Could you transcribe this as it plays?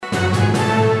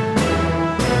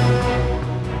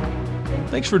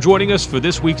Thanks for joining us for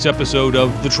this week's episode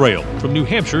of The Trail, from New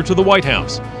Hampshire to the White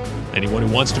House. Anyone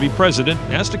who wants to be president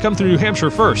has to come through New Hampshire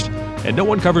first, and no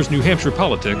one covers New Hampshire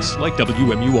politics like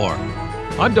WMUR.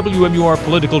 I'm WMUR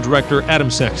Political Director Adam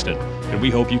Sexton, and we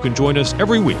hope you can join us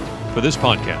every week for this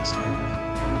podcast.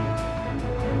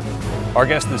 Our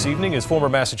guest this evening is former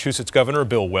Massachusetts Governor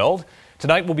Bill Weld.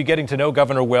 Tonight we'll be getting to know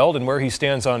Governor Weld and where he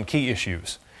stands on key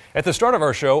issues. At the start of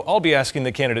our show, I'll be asking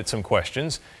the candidates some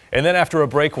questions, and then after a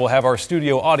break we'll have our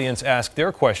studio audience ask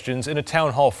their questions in a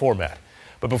town hall format.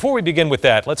 But before we begin with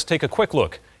that, let's take a quick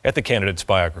look at the candidate's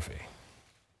biography.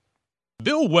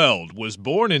 Bill Weld was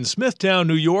born in Smithtown,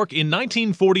 New York in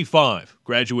 1945,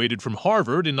 graduated from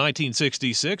Harvard in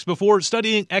 1966 before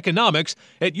studying economics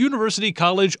at University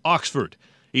College, Oxford.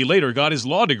 He later got his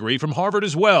law degree from Harvard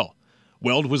as well.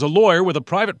 Weld was a lawyer with a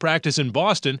private practice in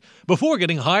Boston before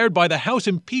getting hired by the House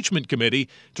Impeachment Committee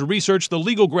to research the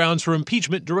legal grounds for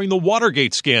impeachment during the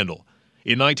Watergate scandal.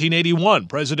 In 1981,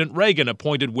 President Reagan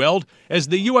appointed Weld as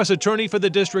the U.S. Attorney for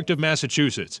the District of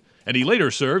Massachusetts, and he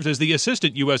later served as the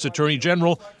Assistant U.S. Attorney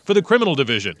General for the Criminal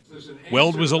Division.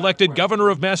 Weld was elected Governor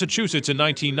of Massachusetts in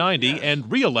 1990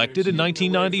 and re-elected in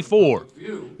 1994.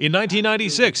 In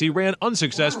 1996, he ran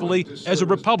unsuccessfully as a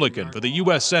Republican for the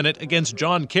U.S. Senate against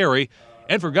John Kerry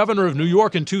and for Governor of New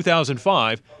York in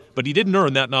 2005, but he didn't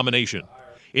earn that nomination.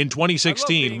 In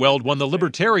 2016, Weld won the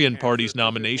Libertarian Party's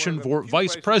nomination for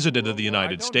Vice President of the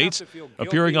United States,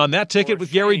 appearing on that ticket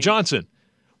with Gary Johnson.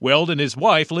 Weld and his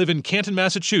wife live in Canton,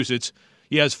 Massachusetts.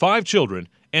 He has 5 children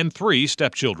and 3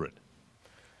 stepchildren.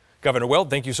 Governor Weld,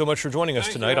 thank you so much for joining us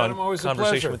tonight on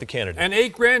Conversation with the Candidate. And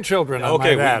 8 grandchildren,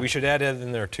 Okay, we should add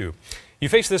in there too. You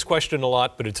face this question a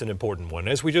lot, but it's an important one.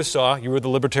 As we just saw, you were the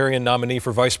Libertarian nominee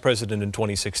for Vice President in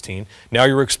 2016. Now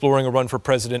you're exploring a run for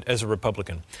President as a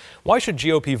Republican. Why should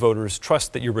GOP voters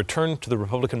trust that your return to the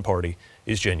Republican Party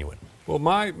is genuine? Well,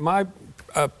 my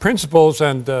principles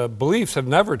and beliefs have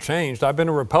never changed. I've been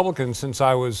a Republican since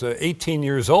I was 18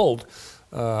 years old.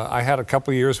 I had a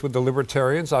couple of years with the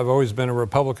Libertarians. I've always been a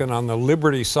Republican on the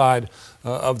liberty side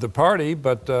of the party,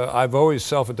 but I've always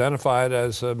self-identified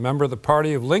as a member of the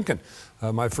party of Lincoln.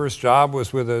 My first job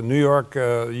was with a New York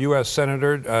U.S.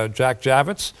 Senator, Jack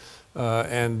Javits,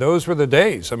 and those were the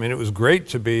days. I mean, it was great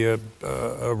to be a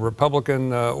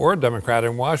Republican or a Democrat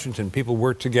in Washington. People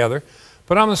worked together,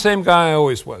 but I'm the same guy I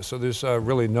always was, so there's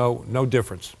really no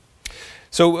difference.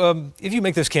 So if you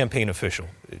make this campaign official,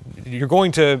 you're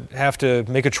going to have to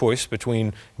make a choice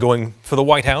between going for the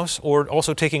White House or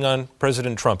also taking on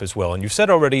President Trump as well. And you've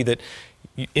said already that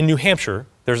in New Hampshire,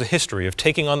 there's a history of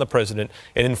taking on the president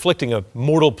and inflicting a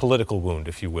mortal political wound,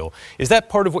 if you will. Is that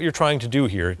part of what you're trying to do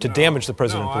here, to damage the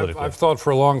president politically? I've thought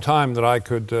for a long time that I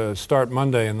could start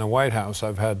Monday in the White House.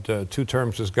 I've had 2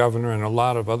 terms as governor and a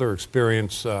lot of other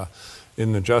experience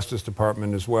in the Justice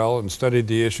Department as well, and studied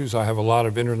the issues. I have a lot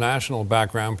of international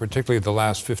background, particularly the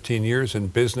last 15 years in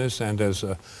business and as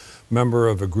a member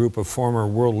of a group of former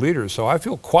world leaders. So I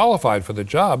feel qualified for the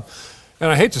job. And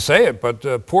I hate to say it,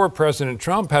 but poor President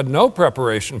Trump had no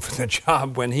preparation for the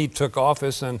job when he took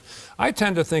office, and I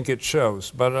tend to think it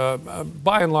shows. But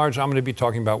by and large, I'm going to be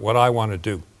talking about what I want to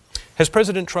do. Has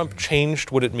President Trump changed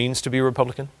what it means to be a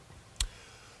Republican?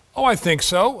 Oh, I think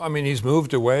so. I mean, he's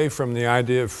moved away from the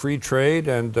idea of free trade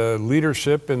and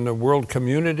leadership in the world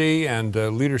community and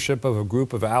leadership of a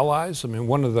group of allies. I mean,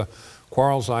 one of the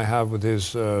quarrels I have with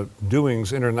his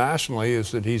doings internationally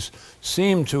is that he's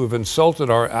seemed to have insulted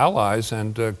our allies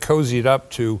and cozied up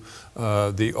to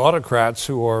the autocrats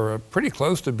who are pretty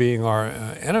close to being our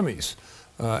enemies.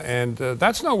 And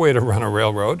that's no way to run a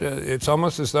railroad. It's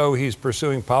almost as though he's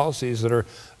pursuing policies that are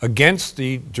against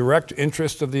the direct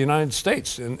interest of the United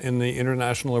States in the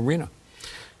international arena.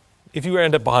 If you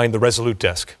end up behind the Resolute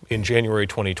desk in January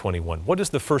 2021, what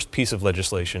is the first piece of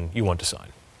legislation you want to sign?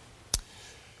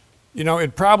 You know,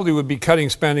 it probably would be cutting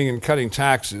spending and cutting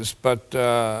taxes, but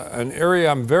an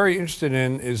area I'm very interested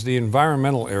in is the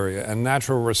environmental area and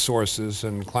natural resources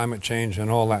and climate change and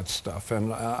all that stuff.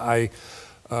 And I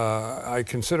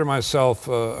consider myself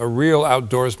a real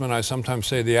outdoorsman. I sometimes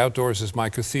say the outdoors is my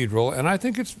cathedral, and I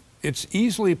think it's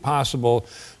easily possible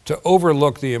to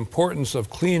overlook the importance of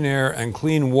clean air and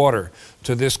clean water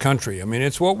to this country. I mean,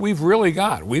 it's what we've really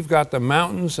got. We've got the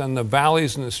mountains and the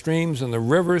valleys and the streams and the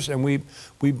rivers, and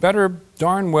we better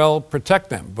darn well protect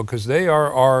them because they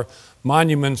are our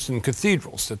monuments and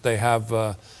cathedrals that they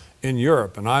have in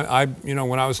Europe. And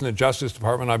when I was in the Justice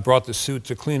Department, I brought the suit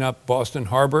to clean up Boston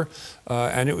Harbor,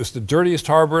 and it was the dirtiest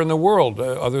harbor in the world,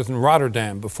 other than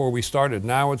Rotterdam, before we started.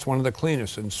 Now it's one of the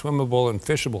cleanest and swimmable and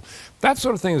fishable. That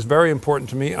sort of thing is very important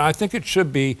to me, and I think it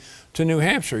should be to New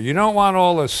Hampshire. You don't want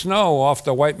all the snow off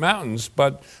the White Mountains,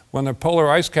 but when the polar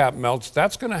ice cap melts,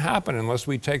 that's going to happen unless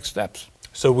we take steps.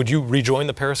 So would you rejoin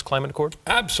the Paris Climate Accord?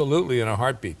 Absolutely, in a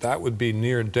heartbeat. That would be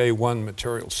near day one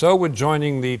material. So would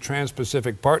joining the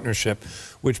Trans-Pacific Partnership,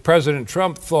 which President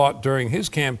Trump thought during his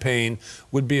campaign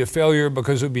would be a failure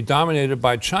because it would be dominated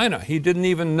by China. He didn't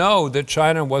even know that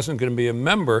China wasn't going to be a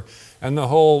member, and the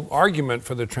whole argument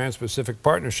for the Trans-Pacific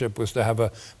Partnership was to have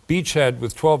a beachhead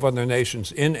with 12 other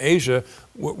nations in Asia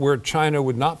where China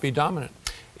would not be dominant.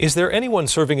 Is there anyone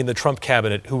serving in the Trump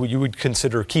cabinet who you would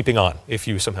consider keeping on if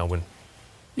you somehow win?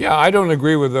 Yeah, I don't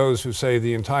agree with those who say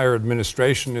the entire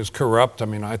administration is corrupt. I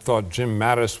mean, I thought Jim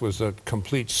Mattis was a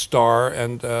complete star,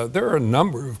 and there are a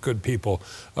number of good people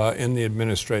in the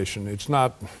administration. It's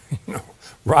not,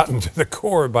 rotten to the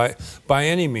core by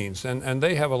any means, and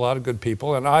they have a lot of good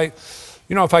people. And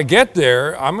if I get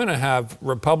there, I'm going to have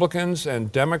Republicans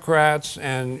and Democrats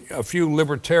and a few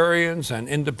libertarians and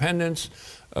independents.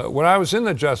 When I was in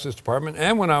the Justice Department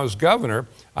and when I was governor,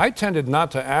 I tended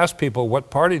not to ask people what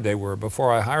party they were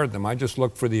before I hired them. I just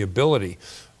looked for the ability.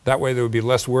 That way there would be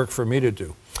less work for me to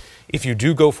do. If you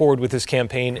do go forward with this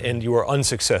campaign and you are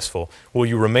unsuccessful, will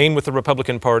you remain with the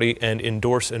Republican Party and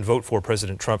endorse and vote for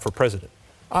President Trump for president?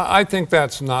 I think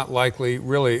that's not likely.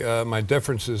 Really, my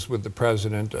differences with the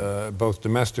president, both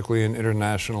domestically and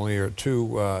internationally, are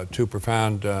too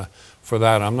profound for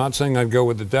that. I'm not saying I'd go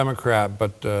with the Democrat,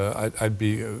 but I'd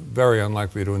be very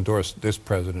unlikely to endorse this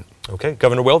president. Okay.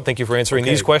 Governor Weld, thank you for answering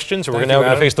these questions. We're now Thank you,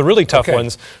 going to face the really tough Okay.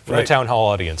 ones from the town hall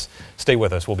audience. Stay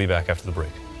with us. We'll be back after the break.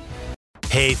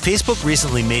 Hey, Facebook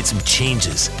recently made some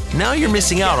changes. Now you're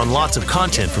missing out on lots of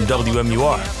content from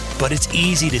WMUR. But it's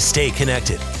easy to stay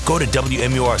connected. Go to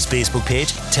WMUR's Facebook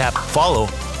page, tap follow,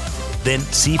 then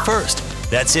see first.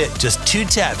 That's it. Just 2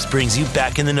 taps brings you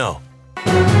back in the know.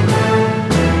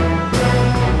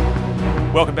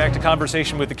 Welcome back to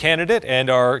Conversation with the Candidate and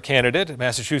our candidate,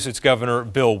 Massachusetts Governor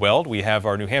Bill Weld. We have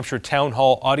our New Hampshire Town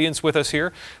Hall audience with us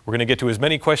here. We're going to get to as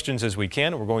many questions as we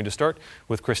can. We're going to start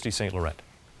with Christy St. Laurent.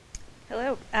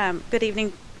 Hello. Good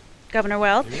evening, Governor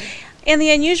Weld. In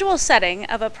the unusual setting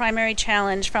of a primary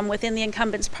challenge from within the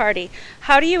incumbent's party,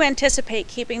 how do you anticipate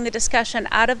keeping the discussion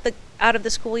out of the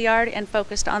schoolyard and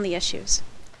focused on the issues?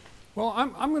 Well,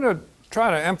 I'm going to try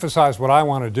to emphasize what I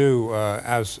want to do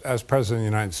as President of the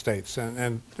United States.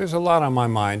 And there's a lot on my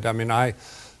mind. I mean, I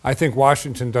think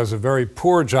Washington does a very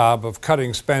poor job of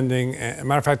cutting spending. As a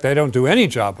matter of fact, they don't do any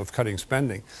job of cutting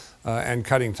spending and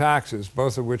cutting taxes,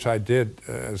 both of which I did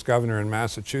as governor in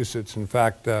Massachusetts. In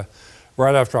fact,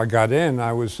 right after I got in,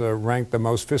 I was ranked the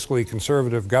most fiscally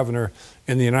conservative governor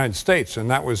in the United States,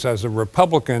 and that was as a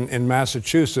Republican in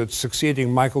Massachusetts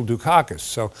succeeding Michael Dukakis.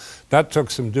 So that took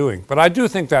some doing. But I do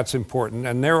think that's important,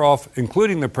 and they're off,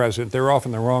 including the president, they're off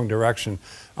in the wrong direction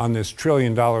on this $1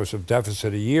 trillion of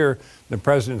deficit a year. The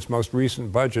president's most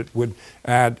recent budget would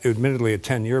add, admittedly a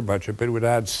 10-year budget, but it would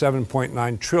add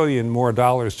 $7.9 trillion more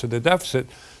dollars to the deficit.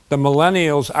 The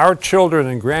millennials, our children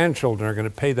and grandchildren, are going to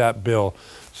pay that bill.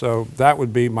 So that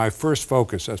would be my first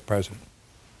focus as president.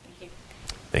 Thank you.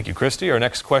 Thank you, Christy. Our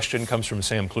next question comes from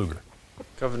Sam Kluger.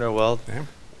 Governor Weld, Sam?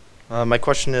 my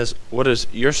question is, what is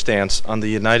your stance on the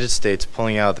United States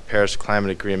pulling out of the Paris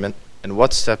Climate Agreement, and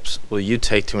what steps will you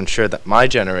take to ensure that my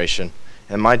generation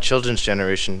and my children's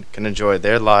generation can enjoy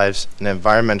their lives in an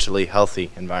environmentally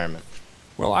healthy environment?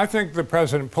 Well, I think the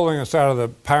president pulling us out of the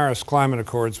Paris Climate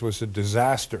Accords was a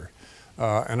disaster.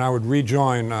 And I would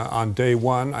rejoin on day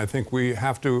one. I think we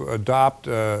have to adopt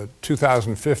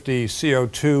 2050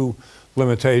 CO2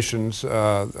 limitations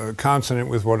consonant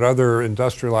with what other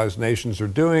industrialized nations are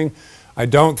doing. I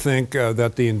don't think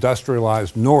that the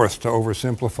industrialized North, to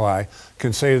oversimplify,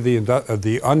 can say to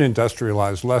the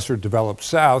unindustrialized, lesser developed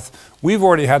South, we've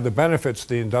already had the benefits of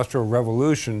the Industrial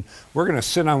Revolution. We're going to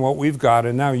sit on what we've got,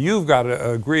 and now you've got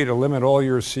to agree to limit all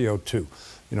your CO2.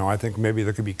 I think maybe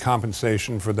there could be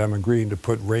compensation for them agreeing to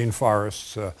put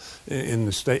rainforests in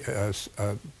the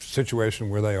situation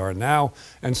where they are now,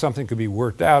 and something could be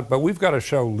worked out. But we've got to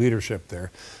show leadership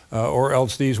there, or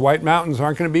else these White Mountains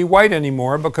aren't going to be white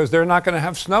anymore because they're not going to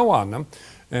have snow on them.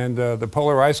 And the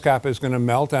polar ice cap is going to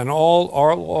melt, and all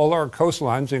our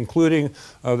coastlines, including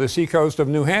the seacoast of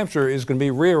New Hampshire, is going to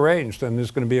be rearranged. And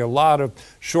there's going to be a lot of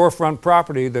shorefront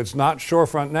property that's not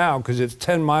shorefront now because it's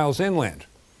 10 miles inland.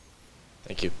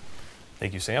 Thank you.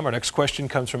 Thank you, Sam. Our next question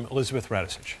comes from Elizabeth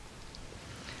Radisich.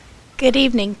 Good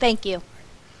evening. Thank you.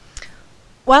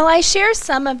 While I share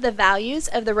some of the values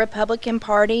of the Republican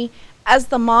Party, as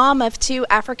the mom of 2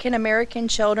 African American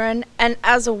children and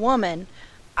as a woman,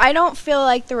 I don't feel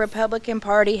like the Republican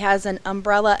Party has an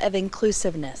umbrella of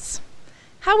inclusiveness.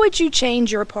 How would you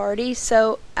change your party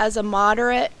so, as a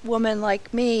moderate woman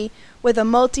like me with a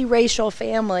multiracial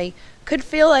family, could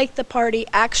feel like the party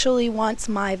actually wants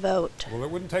my vote? Well, it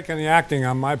wouldn't take any acting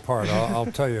on my part, I'll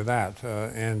tell you that.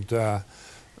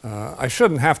 I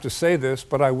shouldn't have to say this,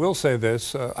 but I will say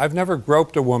this. I've never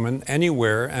groped a woman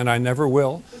anywhere, and I never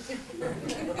will.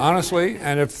 Honestly,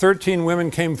 and if 13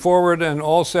 women came forward and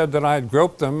all said that I had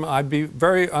groped them, I'd be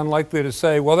very unlikely to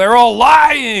say, well, they're all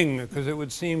lying, because it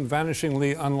would seem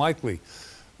vanishingly unlikely.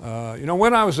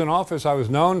 When I was in office, I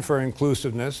was known for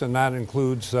inclusiveness, and that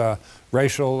includes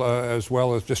racial as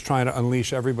well as just trying to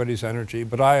unleash everybody's energy.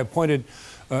 But I appointed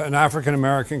an African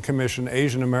American commission,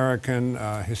 Asian American,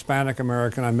 Hispanic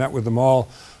American. I met with them all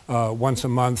once a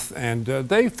month, and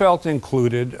they felt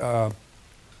included.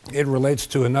 It relates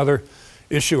to another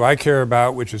issue I care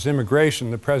about, which is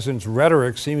immigration. The president's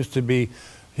rhetoric seems to be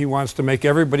he wants to make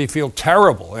everybody feel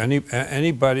terrible.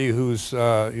 Anybody who's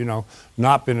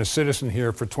not been a citizen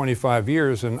here for 25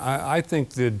 years. And I think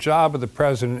the job of the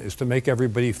president is to make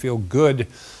everybody feel good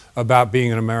about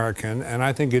being an American. And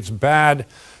I think it's bad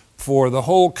for the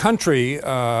whole country.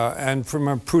 And from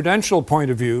a prudential point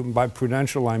of view, by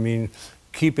prudential I mean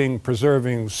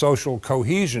preserving social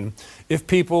cohesion, if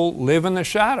people live in the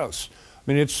shadows.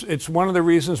 I mean, it's one of the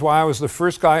reasons why I was the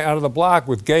first guy out of the block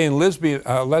with gay and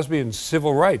lesbian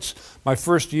civil rights my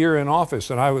first year in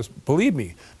office. And I was, believe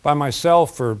me, by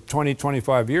myself for 20,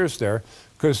 25 years there,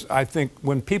 because I think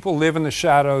when people live in the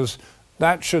shadows,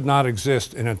 that should not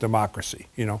exist in a democracy.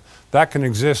 That can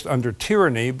exist under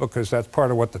tyranny because that's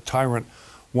part of what the tyrant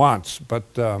wants. But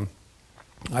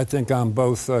I think on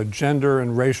both gender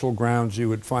and racial grounds, you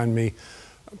would find me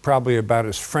probably about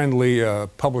as friendly a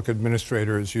public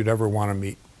administrator as you'd ever want to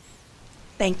meet.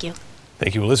 Thank you.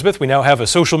 Thank you, Elizabeth. We now have a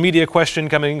social media question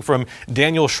coming from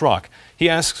Daniel Schrock. He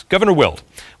asks, Governor Weld,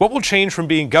 what will change from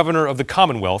being governor of the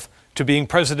Commonwealth to being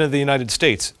president of the United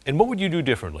States, and what would you do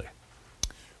differently?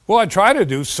 Well, I try to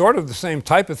do sort of the same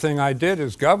type of thing I did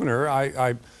as governor.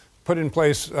 I put in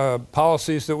place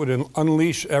policies that would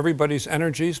unleash everybody's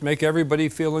energies, make everybody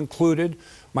feel included.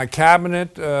 My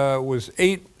cabinet was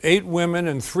eight women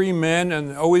and 3 men,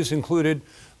 and always included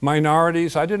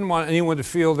minorities. I didn't want anyone to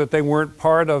feel that they weren't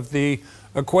part of the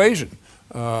equation.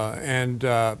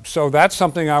 So that's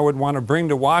something I would want to bring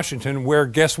to Washington, where,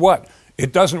 guess what?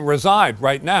 It doesn't reside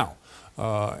right now.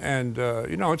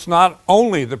 It's not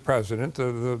only the president.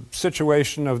 The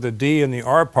situation of the D and the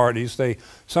R parties, they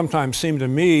sometimes seem to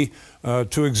me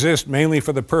to exist mainly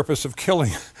for the purpose of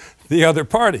killing the other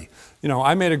party.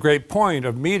 I made a great point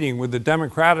of meeting with the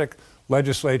Democratic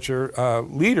legislature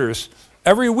leaders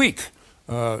every week,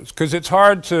 because it's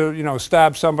hard to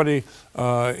stab somebody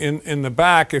in the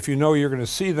back if you know you're going to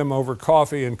see them over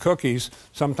coffee and cookies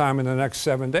sometime in the next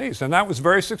 7 days. And that was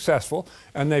very successful,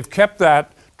 and they've kept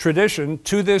that tradition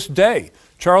to this day.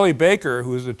 Charlie Baker,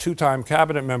 who is a 2-time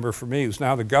cabinet member for me, who's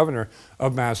now the governor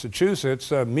of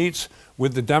Massachusetts, meets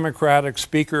with the Democratic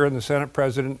Speaker and the Senate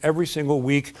President every single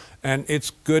week, and it's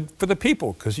good for the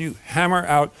people because you hammer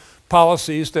out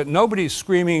policies that nobody's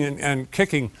screaming and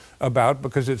kicking about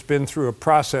because it's been through a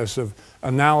process of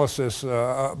analysis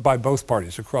by both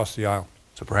parties across the aisle.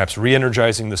 So perhaps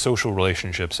re-energizing the social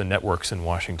relationships and networks in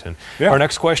Washington. Yeah. Our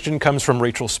next question comes from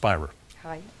Rachel Spirer.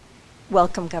 Hi.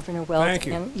 Welcome, Governor Weld. Thank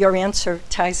you. And your answer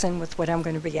ties in with what I'm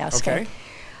going to be asking.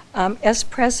 Okay. As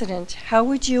president, how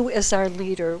would you, as our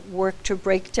leader, work to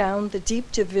break down the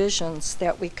deep divisions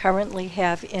that we currently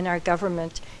have in our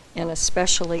government, and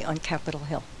especially on Capitol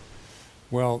Hill?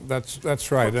 Well, that's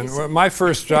right. And my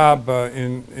first job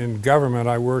in government,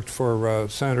 I worked for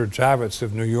Senator Javits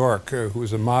of New York, who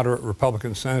was a moderate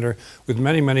Republican senator with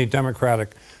many, many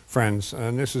Democratic friends.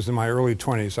 And this is in my early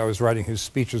 20s. I was writing his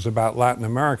speeches about Latin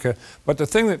America. But the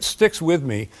thing that sticks with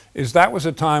me is that was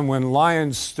a time when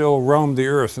lions still roamed the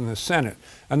earth in the Senate.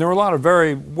 And there were a lot of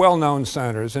very well-known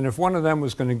senators. And if one of them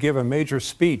was going to give a major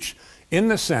speech in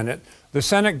the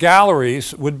Senate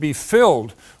galleries would be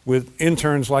filled with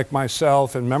interns like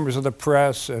myself and members of the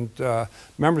press and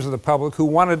members of the public who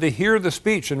wanted to hear the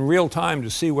speech in real time to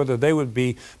see whether they would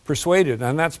be persuaded.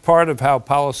 And that's part of how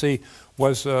policy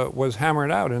was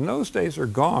hammered out. And those days are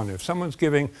gone. If someone's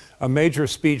giving a major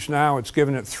speech now, it's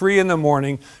given at 3 in the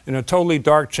morning in a totally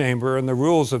dark chamber, and the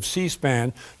rules of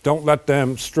C-SPAN don't let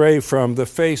them stray from the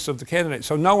face of the candidate.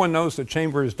 So no one knows the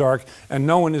chamber is dark and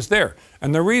no one is there.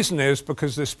 And the reason is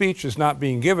because the speech is not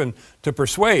being given to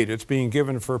persuade. It's being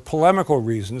given for for polemical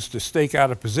reasons to stake out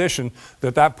a position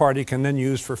that that party can then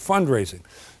use for fundraising.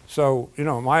 So,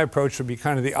 my approach would be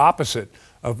kind of the opposite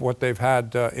of what they've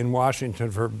had in Washington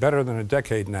for better than a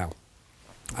decade now.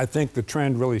 I think the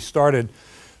trend really started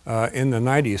in the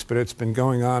 90s, but it's been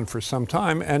going on for some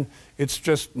time, and it's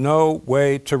just no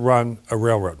way to run a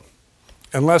railroad.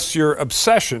 Unless your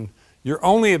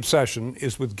only obsession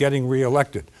is with getting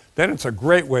reelected. Then it's a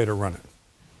great way to run it.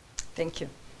 Thank you.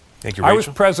 Thank you, Rachel. I was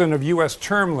president of U.S.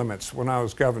 term limits when I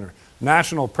was governor,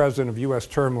 national president of U.S.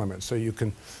 term limits. So you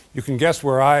can guess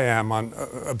where I am on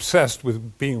obsessed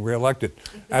with being reelected,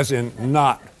 as in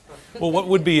not. Well, what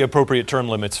would be appropriate term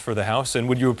limits for the House, and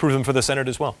would you approve them for the Senate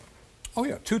as well? Oh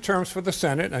yeah, 2 terms for the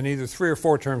Senate and either 3 or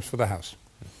 4 terms for the House.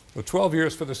 So 12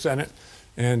 years for the Senate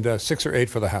and 6 or 8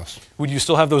 for the House. Would you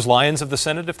still have those lions of the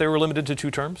Senate if they were limited to 2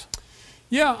 terms?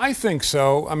 Yeah, I think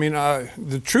so. I mean,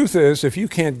 the truth is, if you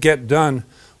can't get done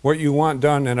what you want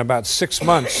done in about 6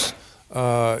 months,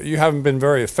 you haven't been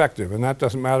very effective, and that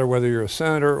doesn't matter whether you're a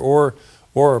senator or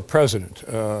a president.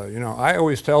 I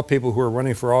always tell people who are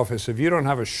running for office, if you don't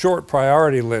have a short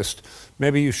priority list,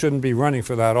 maybe you shouldn't be running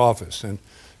for that office. And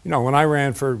when I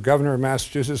ran for governor of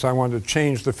Massachusetts, I wanted to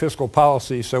change the fiscal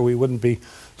policy so we wouldn't be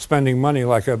spending money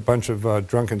like a bunch of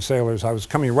drunken sailors. I was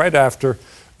coming right after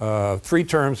 3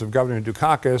 terms of Governor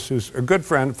Dukakis, who's a good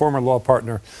friend, former law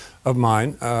partner of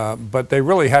mine, but they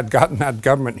really had gotten that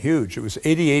government huge. It was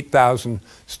 88,000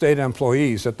 state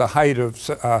employees at the height of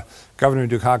Governor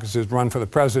Dukakis' run for the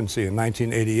presidency in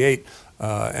 1988,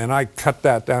 and I cut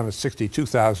that down to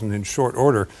 62,000 in short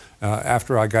order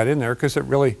after I got in there because it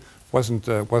really wasn't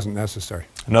necessary.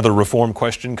 Another reform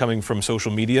question coming from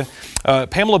social media.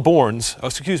 Palma Borns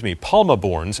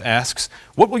asks,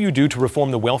 what will you do to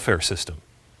reform the welfare system?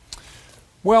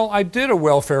 Well, I did a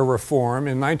welfare reform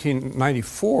in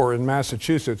 1994 in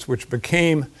Massachusetts, which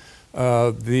became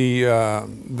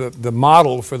the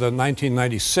model for the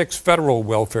 1996 federal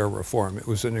welfare reform. It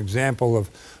was an example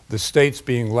of the states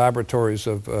being laboratories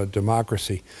of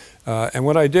democracy. And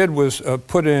what I did was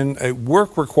put in a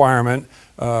work requirement,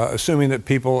 assuming that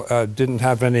people didn't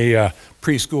have any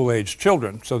preschool-age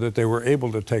children, so that they were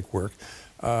able to take work.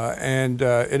 And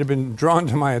it had been drawn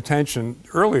to my attention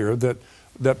earlier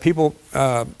that people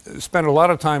spend a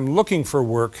lot of time looking for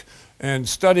work and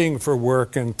studying for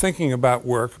work and thinking about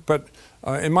work, but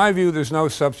in my view, there's no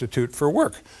substitute for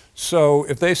work. So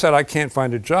if they said, I can't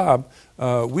find a job,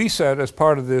 we said, as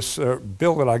part of this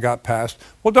bill that I got passed,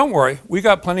 well, don't worry, we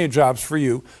got plenty of jobs for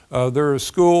you. There are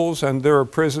schools and there are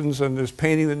prisons and there's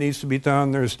painting that needs to be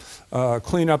done, there's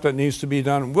cleanup that needs to be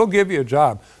done. We'll give you a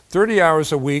job. 30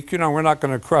 hours a week, we're not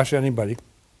going to crush anybody.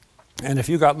 And if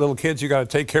you got little kids you got to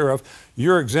take care of,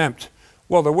 you're exempt.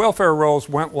 Well, the welfare rolls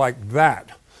went like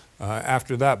that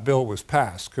after that bill was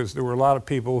passed, because there were a lot of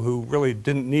people who really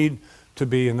didn't need to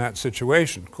be in that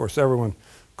situation. Of course, everyone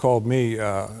called me,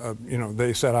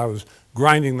 they said I was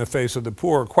grinding the face of the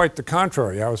poor. Quite the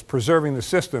contrary. I was preserving the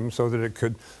system so that it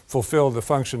could fulfill the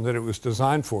function that it was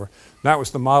designed for. That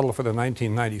was the model for the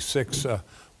 1996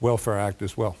 Welfare Act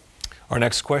as well. Our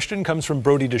next question comes from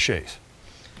Brody Deshays.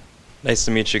 Nice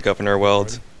to meet you, Governor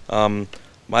Weld.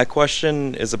 My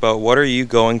question is about what are you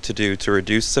going to do to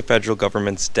reduce the federal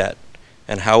government's debt,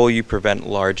 and how will you prevent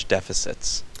large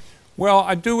deficits? Well,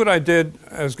 I do what I did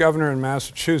as governor in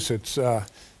Massachusetts,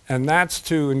 and that's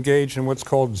to engage in what's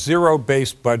called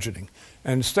zero-based budgeting.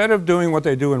 And instead of doing what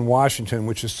they do in Washington,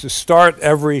 which is to start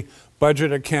every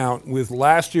budget account with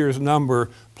last year's number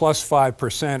plus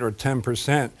 5% or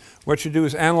 10%, what you do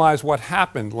is analyze what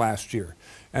happened last year.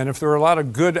 And if there are a lot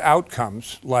of good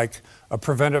outcomes, like a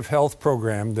preventive health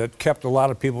program that kept a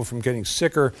lot of people from getting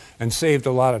sicker and saved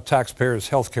a lot of taxpayers'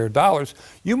 health care dollars,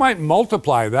 you might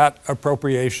multiply that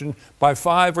appropriation by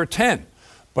 5 or 10.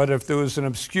 But if there was an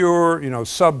obscure,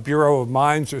 sub-bureau of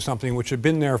mines or something which had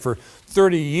been there for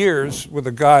 30 years with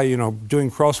a guy, doing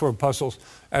crossword puzzles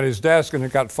at his desk, and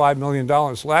it got $5 million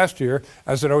last year,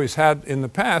 as it always had in the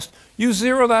past, you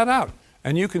zero that out.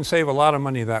 And you can save a lot of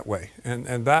money that way.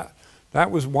 And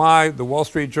that was why the Wall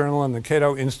Street Journal and the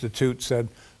Cato Institute said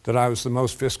that I was the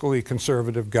most fiscally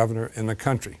conservative governor in the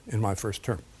country in my first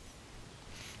term.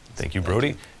 Thank you,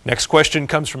 Brody. Next question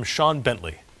comes from Sean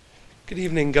Bentley. Good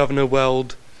evening, Governor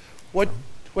Weld. What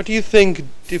do you think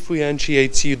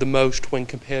differentiates you the most when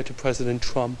compared to President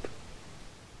Trump?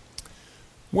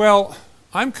 Well,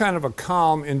 I'm kind of a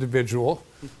calm individual,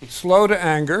 slow to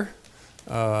anger,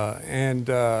 and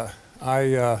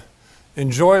I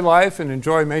enjoy life and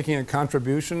enjoy making a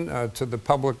contribution to the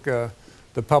public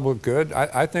good.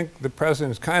 I think the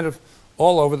president is kind of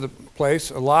all over the place.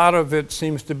 A lot of it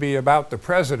seems to be about the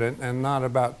president and not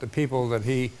about the people that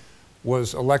he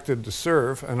was elected to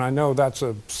serve. And I know that's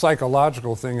a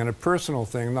psychological thing and a personal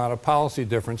thing, not a policy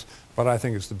difference, but I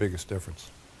think it's the biggest difference.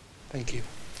 Thank you.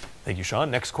 Thank you, Sean.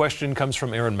 Next question comes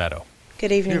from Aaron Maddow.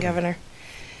 Good evening, Governor.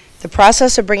 The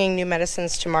process of bringing new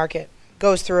medicines to market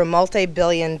goes through a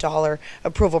multi-billion-dollar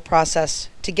approval process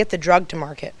to get the drug to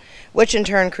market, which in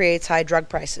turn creates high drug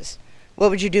prices.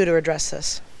 What would you do to address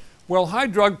this? Well, high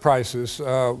drug prices,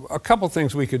 a couple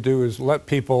things we could do is let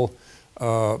people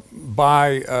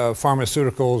buy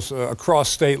pharmaceuticals across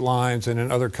state lines and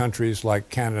in other countries like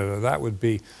Canada. That would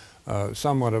be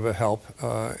somewhat of a help.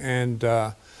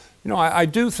 I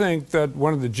do think that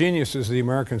one of the geniuses of the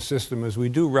American system is we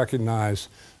do recognize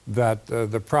that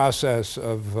the process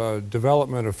of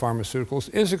development of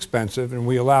pharmaceuticals is expensive, and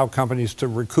we allow companies to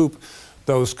recoup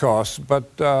those costs.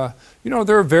 But,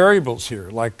 there are variables here,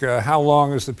 like how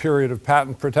long is the period of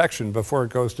patent protection before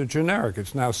it goes to generic?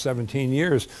 It's now 17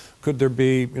 years. Could there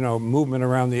be, movement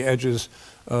around the edges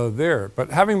there?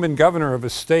 But having been governor of a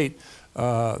state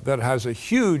that has a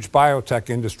huge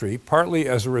biotech industry, partly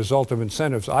as a result of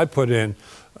incentives I put in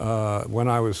when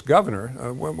I was governor.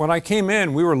 When I came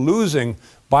in, we were losing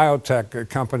biotech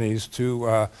companies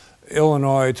to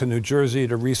Illinois, to New Jersey,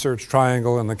 to Research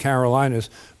Triangle and the Carolinas.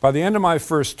 By the end of my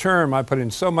first term, I put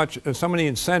in so many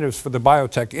incentives for the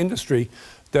biotech industry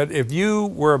that if you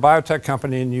were a biotech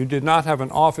company and you did not have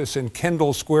an office in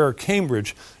Kendall Square,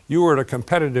 Cambridge, you were at a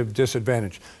competitive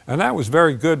disadvantage. And that was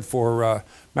very good for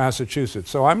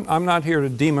Massachusetts. So I'm not here to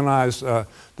demonize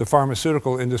the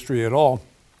pharmaceutical industry at all.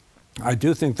 I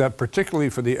do think that particularly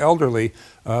for the elderly,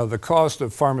 the cost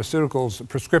of pharmaceuticals,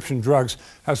 prescription drugs,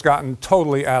 has gotten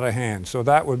totally out of hand. So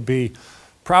that would be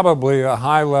probably a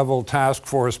high-level task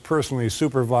force personally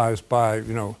supervised by,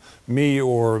 me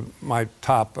or my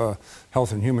top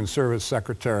Health and Human Service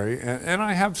Secretary. And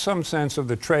I have some sense of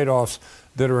the trade-offs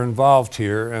that are involved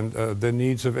here and the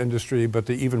needs of industry, but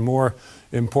the even more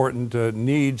important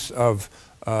needs of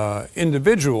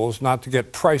individuals not to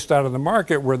get priced out of the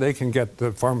market where they can get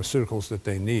the pharmaceuticals that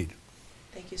they need.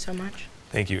 Thank you so much.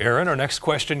 Thank you, Aaron. Our next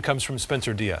question comes from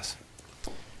Spencer Diaz.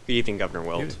 Good evening, Governor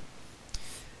Weld.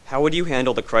 How would you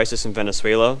handle the crisis in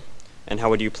Venezuela, and how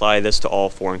would you apply this to all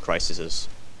foreign crises?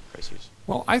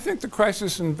 Well, I think the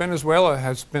crisis in Venezuela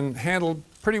has been handled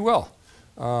pretty well.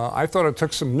 I thought it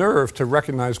took some nerve to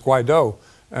recognize Guaido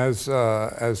as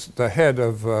the head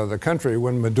of the country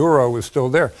when Maduro was still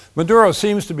there. Maduro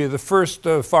seems to be the first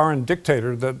foreign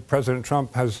dictator that President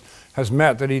Trump has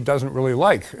met that he doesn't really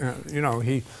like.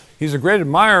 He's a great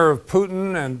admirer of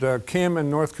Putin and Kim in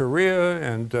North Korea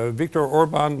and Viktor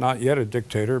Orban, not yet a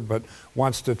dictator, but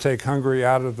wants to take Hungary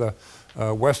out of the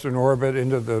Western orbit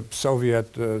into the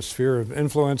Soviet sphere of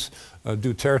influence.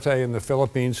 Duterte in the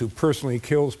Philippines, who personally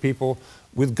kills people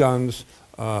with guns,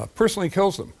 personally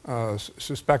kills them,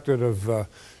 suspected of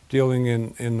dealing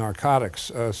in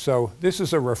narcotics. So this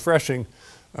is a refreshing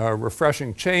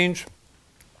change.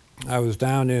 I was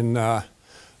down in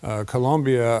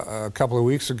Colombia a couple of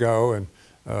weeks ago and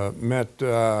met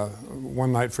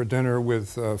one night for dinner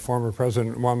with former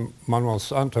President Juan Manuel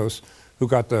Santos, who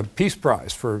got the Peace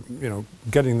Prize for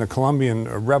getting the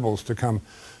Colombian rebels to come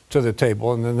to the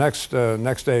table. And the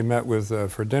next day met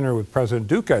for dinner with President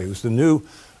Duque, who's the new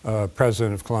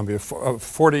president of Colombia,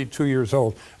 42 years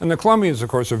old. And the Colombians, of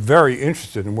course, are very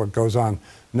interested in what goes on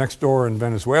next door in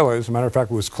Venezuela. As a matter of fact,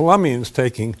 it was Colombians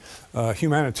taking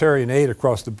humanitarian aid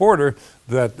across the border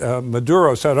that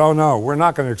Maduro said, oh no, we're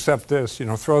not going to accept this,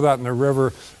 throw that in the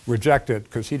river, reject it,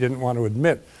 because he didn't want to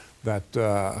admit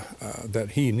that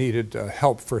he needed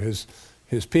help for his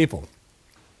people.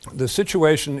 The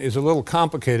situation is a little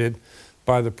complicated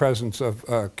by the presence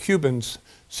of Cubans,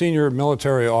 senior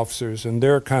military officers, and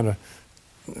they're kind of,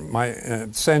 my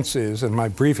sense is, and my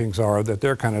briefings are, that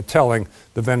they're kind of telling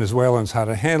the Venezuelans how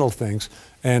to handle things.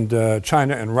 And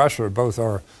China and Russia both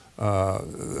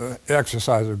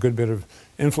exercise a good bit of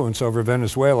influence over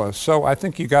Venezuela. So I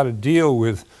think you got to deal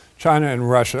with China and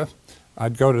Russia.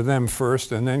 I'd go to them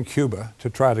first and then Cuba to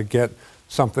try to get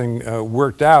something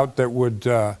worked out that would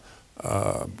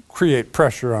create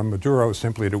pressure on Maduro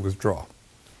simply to withdraw.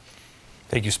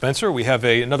 Thank you, Spencer. We have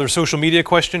another social media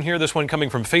question here, this one coming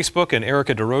from Facebook and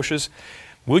Erica DeRoches.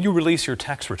 Will you release your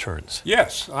tax returns?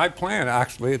 Yes, I plan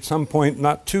actually at some point,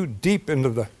 not too deep into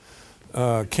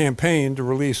the campaign, to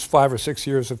release 5 or 6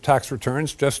 years of tax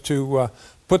returns, just to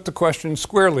put the question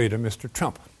squarely to Mr.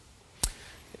 Trump.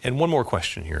 And one more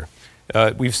question here.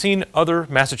 We've seen other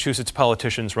Massachusetts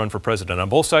politicians run for president on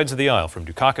both sides of the aisle, from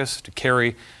Dukakis to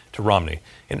Kerry to Romney,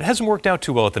 and it hasn't worked out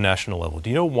too well at the national level. Do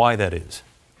you know why that is?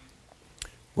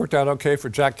 Worked out okay for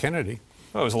Jack Kennedy.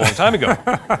 Oh, it was a long time ago.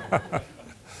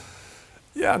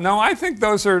 Yeah, no, I think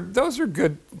those are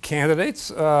good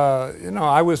candidates.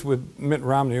 I was with Mitt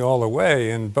Romney all the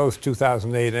way in both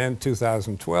 2008 and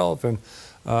 2012, and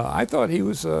I thought he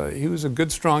was a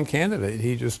good, strong candidate.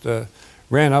 He just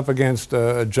ran up against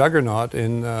a juggernaut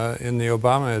in the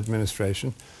Obama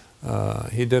administration.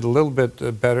 He did a little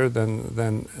bit better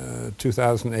than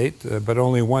 2008, but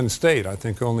only one state, I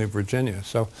think only Virginia.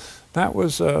 So that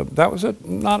was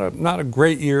not a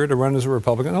great year to run as a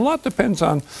Republican. A lot depends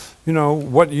on,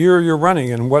 what year you're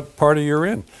running and what party you're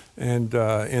in. And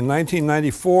in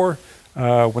 1994,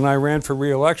 when I ran for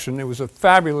re-election, it was a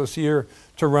fabulous year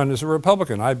to run as a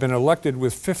Republican. I'd been elected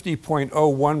with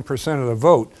 50.01% of the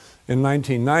vote in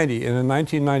 1990, and in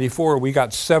 1994 we got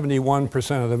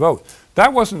 71% of the vote.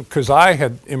 That wasn't because I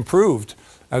had improved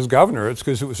as governor, it's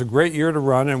because it was a great year to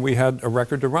run and we had a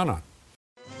record to run on.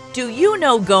 Do you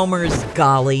know Gomer's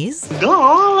Gollies?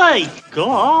 Golly,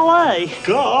 golly,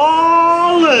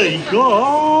 golly,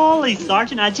 golly,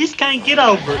 Sergeant, I just can't get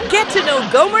over it. Get to know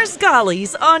Gomer's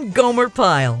Gollies on Gomer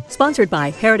Pyle. Sponsored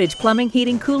by Heritage Plumbing,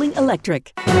 Heating, Cooling,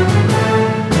 Electric.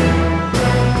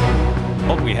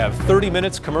 We have 30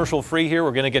 minutes commercial free here.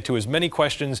 We're going to get to as many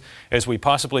questions as we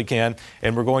possibly can,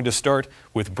 and we're going to start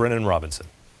with Brennan Robinson.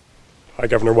 Hi,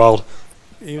 Governor Weld.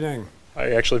 Evening.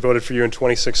 I actually voted for you in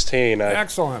 2016.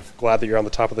 Excellent. Glad that you're on the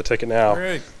top of the ticket now.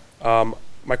 Great.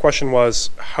 My question was,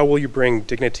 how will you bring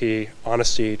dignity,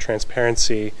 honesty,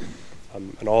 transparency,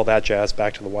 and all that jazz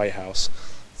back to the White House?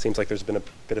 It seems like there's been a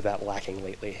bit of that lacking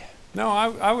lately. No,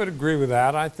 I would agree with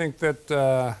that. I think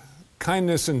that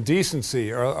kindness and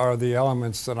decency are the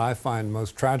elements that I find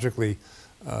most tragically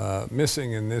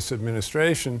missing in this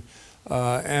administration.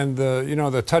 And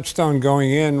the touchstone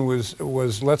going in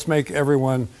was let's make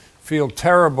everyone feel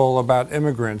terrible about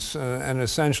immigrants and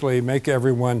essentially make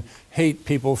everyone hate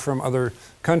people from other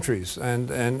countries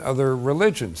and other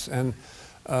religions. And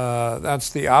that's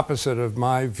the opposite of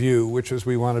my view, which is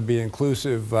we want to be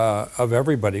inclusive of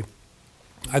everybody.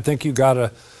 I think you got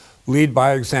to lead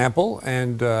by example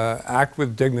and act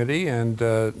with dignity and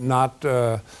not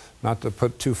to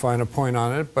put too fine a point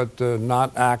on it, but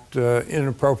not act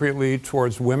inappropriately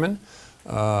towards women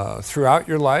throughout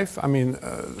your life. I mean,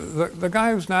 the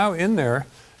guy who's now in there,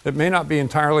 it may not be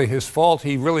entirely his fault.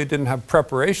 He really didn't have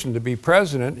preparation to be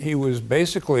president. He was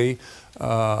basically,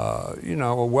 a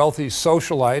wealthy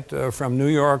socialite from New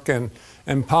York and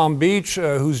Palm Beach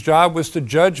whose job was to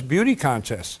judge beauty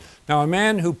contests. Now, a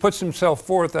man who puts himself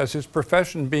forth as his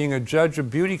profession being a judge of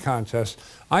beauty contests,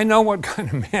 I know what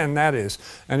kind of man that is.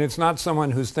 And it's not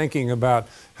someone who's thinking about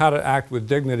how to act with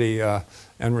dignity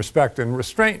and respect and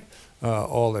restraint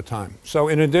all the time. So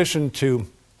in addition to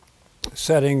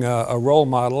setting a role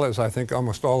model, as I think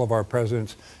almost all of our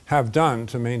presidents have done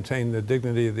to maintain the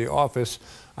dignity of the office,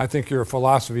 I think your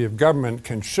philosophy of government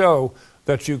can show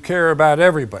that you care about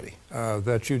everybody,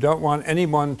 that you don't want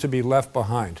anyone to be left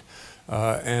behind.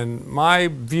 And my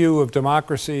view of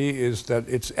democracy is that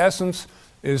its essence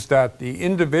is that the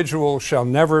individual shall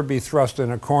never be thrust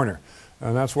in a corner.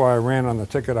 And that's why I ran on the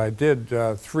ticket I did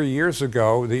 3 years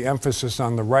ago, the emphasis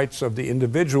on the rights of the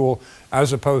individual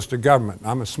as opposed to government.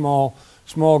 I'm a small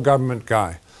government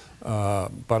guy.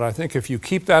 But I think if you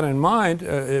keep that in mind,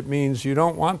 it means you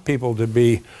don't want people to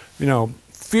be,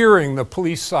 fearing the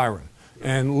police siren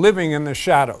and living in the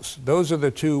shadows. Those are the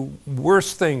two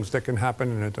worst things that can happen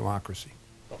in a democracy.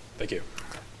 Oh, thank you.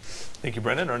 Thank you,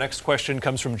 Brennan. Our next question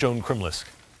comes from Joan Krimlisk.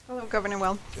 Hello, Governor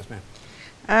Weld. Yes, ma'am.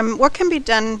 What can be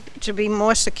done to be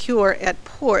more secure at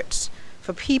ports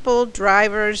for people,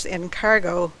 drivers, and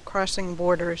cargo crossing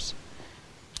borders?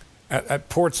 At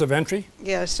ports of entry?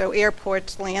 Yeah, so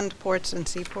airports, land ports, and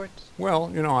seaports.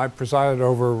 Well, I presided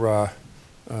over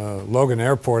Logan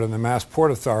Airport and the Mass Port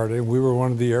Authority, and we were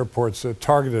one of the airports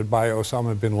targeted by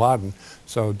Osama bin Laden.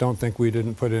 So don't think we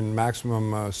didn't put in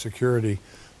maximum security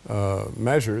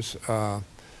measures. One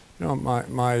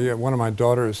of my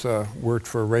daughters worked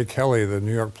for Ray Kelly, the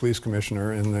New York Police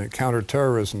Commissioner, in the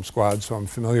counterterrorism squad, so I'm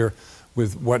familiar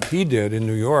with what he did in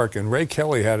New York. And Ray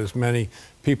Kelly had as many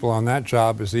people on that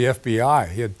job as the FBI.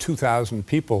 He had 2,000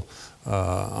 people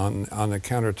on the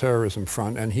counterterrorism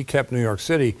front, and he kept New York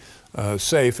City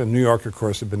safe. And New York, of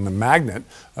course, had been the magnet,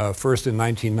 first in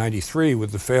 1993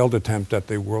 with the failed attempt at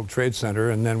the World Trade Center,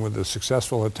 and then with the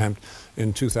successful attempt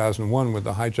in 2001 with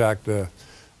the hijacked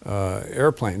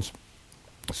airplanes.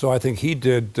 So I think he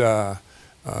did an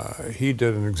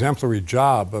exemplary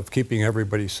job of keeping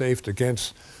everybody safe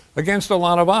against a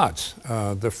lot of odds.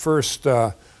 The first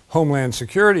Homeland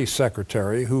Security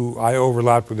Secretary, who I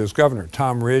overlapped with as governor,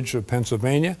 Tom Ridge of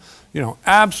Pennsylvania,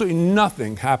 absolutely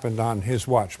nothing happened on his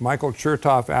watch. Michael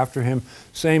Chertoff after him,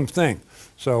 same thing.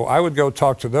 So I would go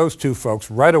talk to those two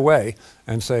folks right away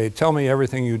and say, tell me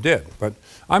everything you did. But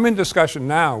I'm in discussion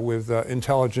now with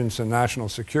intelligence and national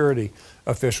security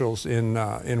officials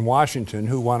in Washington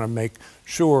who want to make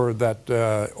sure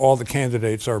that all the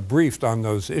candidates are briefed on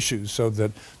those issues so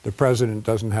that the president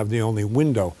doesn't have the only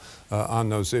window on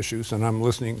those issues. And I'm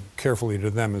listening carefully to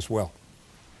them as well.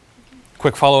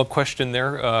 Quick follow-up question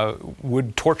there.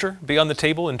 Would torture be on the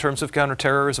table in terms of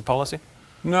counterterror as a policy?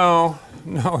 No,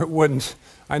 it wouldn't.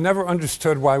 I never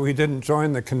understood why we didn't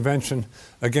join the Convention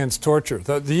Against Torture.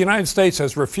 The United States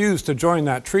has refused to join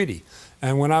that treaty.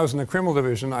 And when I was in the criminal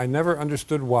division, I never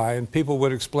understood why. And people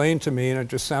would explain to me, and it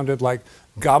just sounded like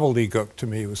gobbledygook to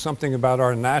me. It was something about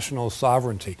our national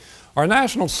sovereignty. Our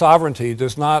national sovereignty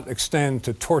does not extend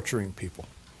to torturing people.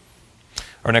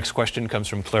 Our next question comes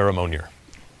from Clara Monier.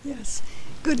 Yes.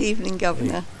 Good evening,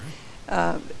 Governor.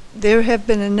 There have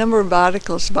been a number of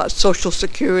articles about Social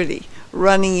Security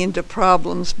running into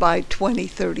problems by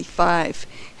 2035.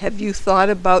 Have you thought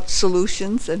about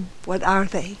solutions, and what are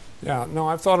they? Yeah, no,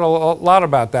 I've thought a lot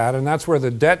about that, and that's where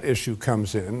the debt issue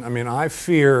comes in. I mean, I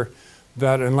fear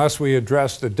that unless we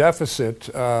address the deficit,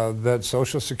 that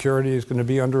Social Security is going to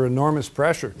be under enormous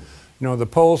pressure. You know, the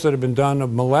polls that have been done of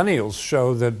millennials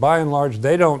show that by and large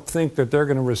they don't think that they're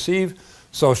going to receive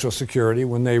Social Security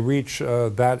when they reach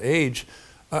that age.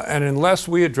 And unless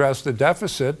we address the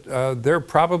deficit, they're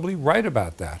probably right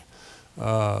about that.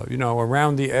 You know,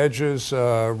 around the edges,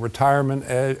 retirement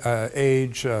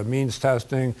age, means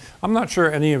testing. I'm not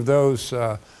sure any of those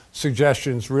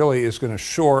suggestions really is going to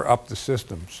shore up the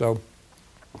system. So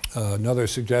another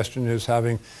suggestion is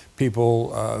having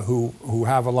people who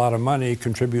have a lot of money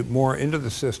contribute more into the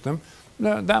system.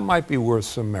 That might be worth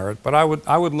some merit, but I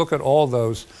would look at all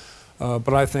those.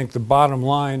 But I think the bottom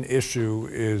line issue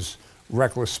is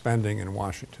reckless spending in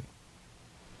Washington.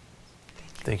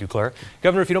 Thank you, Claire.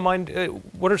 Governor, if you don't mind,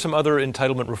 what are some other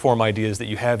entitlement reform ideas that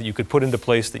you have that you could put into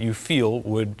place that you feel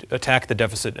would attack the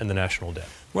deficit and the national debt?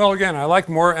 Well, again, I like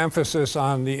more emphasis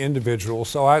on the individual.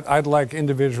 So I'd like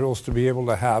individuals to be able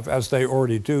to have, as they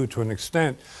already do to an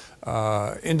extent,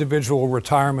 individual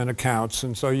retirement accounts.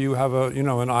 And so you have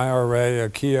an IRA, a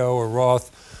Keogh, a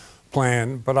Roth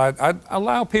plan, but I'd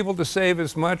allow people to save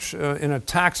as much in a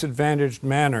tax-advantaged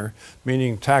manner,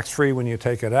 meaning tax-free when you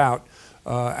take it out,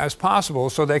 as possible,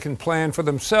 so they can plan for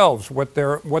themselves what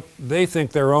they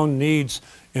think their own needs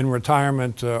in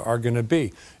retirement are going to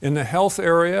be. In the health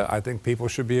area, I think people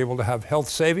should be able to have health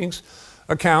savings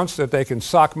accounts that they can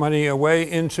sock money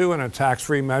away into in a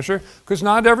tax-free measure, because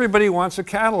not everybody wants a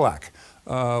Cadillac.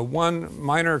 One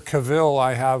minor cavil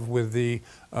I have with the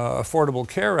Affordable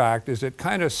Care Act is it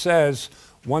kind of says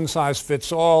one size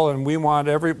fits all, and we want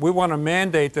to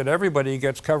mandate that everybody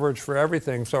gets coverage for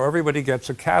everything, so everybody gets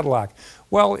a Cadillac.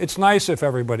 Well, it's nice if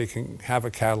everybody can have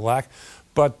a Cadillac,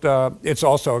 but it's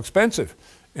also expensive.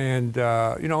 And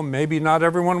maybe not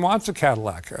everyone wants a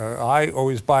Cadillac. I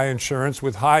always buy insurance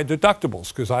with high deductibles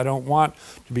because I don't want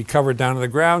to be covered down to the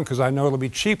ground, because I know it'll be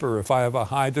cheaper if I have a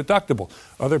high deductible.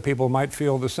 Other people might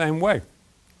feel the same way.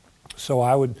 So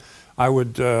I would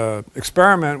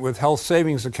experiment with health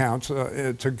savings accounts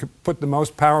to put the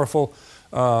most powerful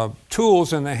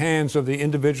tools in the hands of the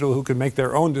individual who can make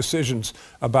their own decisions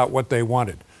about what they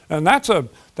wanted. And that's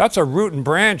a root and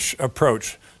branch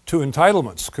approach to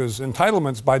entitlements, because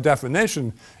entitlements by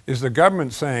definition is the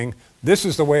government saying this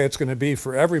is the way it's going to be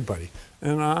for everybody.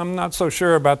 And I'm not so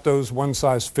sure about those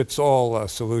one-size-fits-all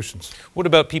solutions. What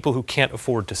about people who can't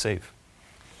afford to save?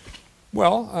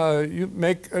 Well, you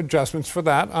make adjustments for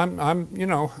that.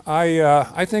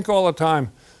 I think all the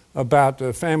time about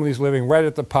families living right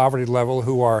at the poverty level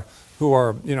who are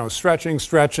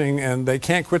stretching, and they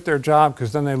can't quit their job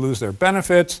because then they lose their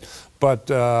benefits. But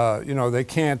they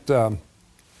can't.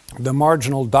 The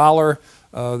marginal dollar,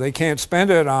 they can't spend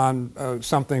it on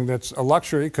something that's a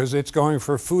luxury because it's going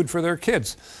for food for their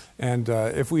kids. And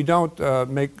if we don't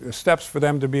make steps for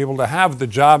them to be able to have the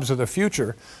jobs of the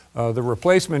future, the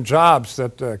replacement jobs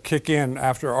that kick in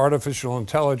after artificial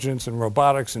intelligence and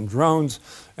robotics and drones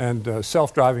and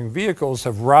self-driving vehicles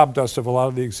have robbed us of a lot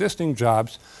of the existing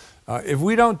jobs. If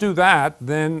we don't do that,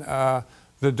 then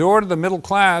the door to the middle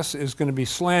class is going to be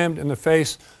slammed in the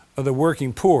face of the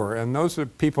working poor. And those are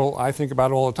people I think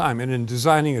about all the time. And in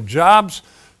designing a jobs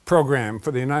program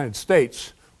for the United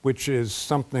States, which is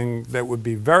something that would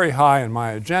be very high on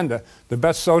my agenda, the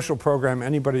best social program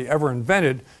anybody ever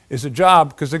invented is a job,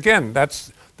 because again,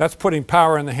 that's putting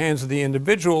power in the hands of the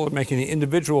individual, making the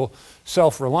individual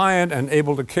self-reliant and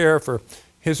able to care for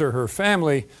his or her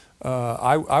family.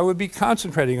 I would be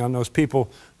concentrating on those people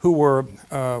who were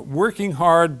working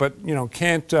hard but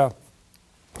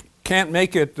can't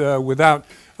make it without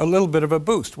a little bit of a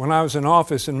boost. When I was in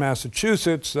office in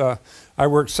Massachusetts, I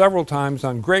worked several times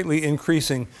on greatly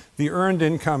increasing the earned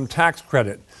income tax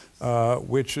credit,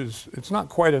 which is, it's not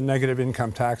quite a negative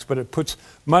income tax, but it puts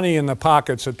money in the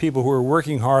pockets of people who are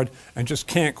working hard and just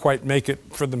can't quite make it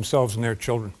for themselves and their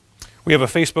children. We have a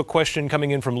Facebook question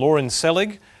coming in from Lauren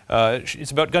Selig.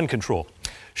 It's about gun control.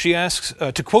 She asks,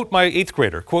 to quote my 8th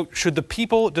grader, quote, should the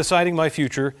people deciding my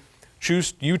future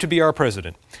choose you to be our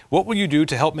president, what will you do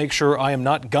to help make sure I am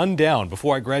not gunned down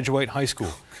before I graduate high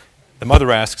school? The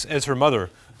mother asks, as her mother,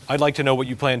 I'd like to know what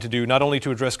you plan to do, not only to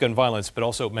address gun violence, but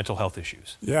also mental health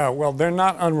issues. Yeah, well, they're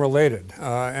not unrelated.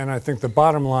 And I think the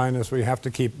bottom line is we have to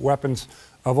keep weapons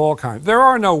of all kinds. There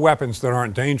are no weapons that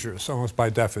aren't dangerous, almost by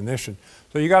definition.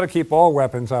 So you got to keep all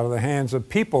weapons out of the hands of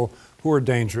people who are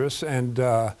dangerous. And,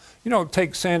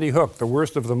 take Sandy Hook, the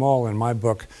worst of them all in my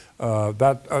book.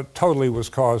 That totally was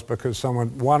caused because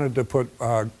someone wanted to put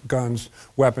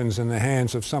weapons in the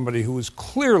hands of somebody who was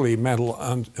clearly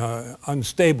mentally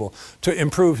unstable to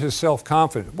improve his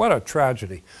self-confidence. What a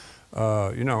tragedy.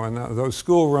 And those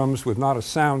schoolrooms with not a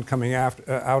sound coming out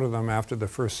of them after the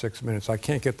first 6 minutes. I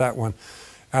can't get that one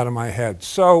out of my head.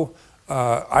 So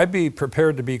I'd be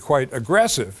prepared to be quite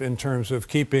aggressive in terms of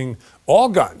keeping all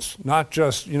guns, not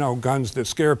just, guns that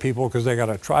scare people because they got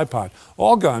a tripod,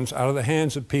 all guns out of the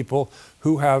hands of people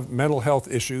who have mental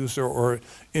health issues or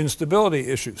instability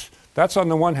issues. That's on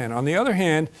the one hand. On the other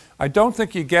hand, I don't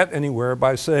think you get anywhere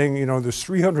by saying, there's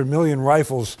 300 million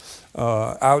rifles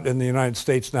out in the United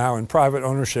States now in private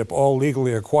ownership, all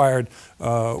legally acquired.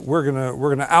 We're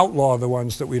gonna outlaw the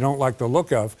ones that we don't like the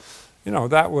look of.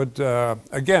 That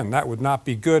would not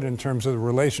be good in terms of the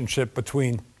relationship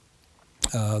between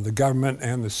the government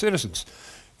and the citizens.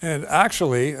 And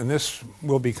actually, and this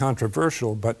will be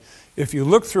controversial, but if you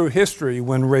look through history,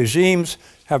 when regimes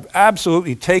have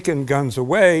absolutely taken guns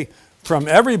away from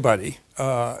everybody,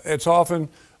 it's often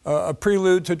a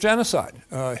prelude to genocide.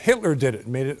 Hitler did it,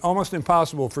 made it almost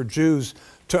impossible for Jews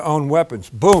to own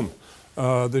weapons. Boom.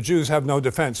 The Jews have no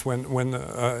defense when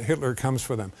Hitler comes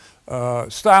for them.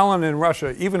 Stalin in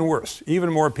Russia, even worse,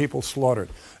 even more people slaughtered.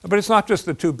 But it's not just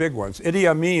the two big ones. Idi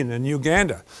Amin in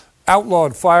Uganda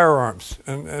outlawed firearms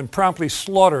and promptly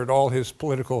slaughtered all his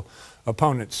political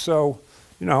opponents. So,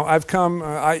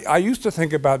 I used to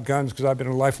think about guns because I've been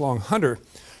a lifelong hunter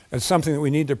as something that we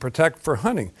need to protect for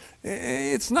hunting.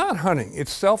 It's not hunting,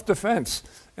 it's self-defense.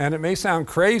 And it may sound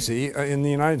crazy in the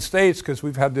United States because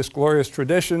we've had this glorious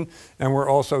tradition and we're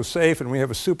also safe and we have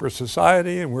a super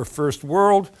society and we're first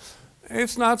world.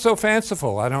 It's not so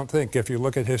fanciful, I don't think, if you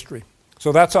look at history.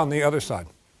 So that's on the other side.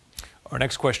 Our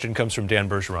next question comes from Dan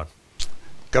Bergeron.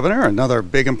 Governor, another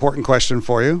big important question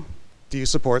for you. Do you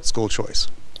support school choice?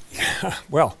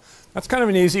 Well, that's kind of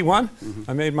an easy one.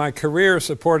 I made my career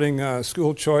supporting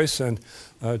school choice and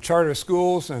charter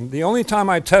schools, and the only time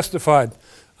I testified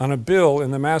on a bill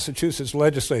in the Massachusetts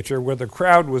legislature where the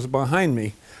crowd was behind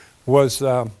me was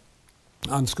on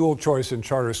school choice and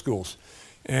charter schools.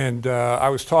 And I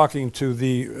was talking to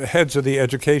the heads of the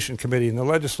education committee in the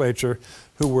legislature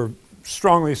who were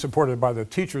strongly supported by the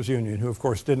teachers union, who of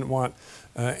course didn't want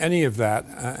any of that.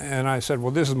 And I said,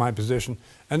 well, this is my position.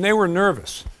 And they were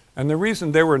nervous. And the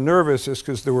reason they were nervous is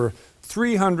because there were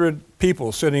 300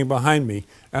 people sitting behind me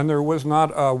and there was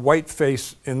not a white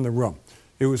face in the room.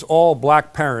 It was all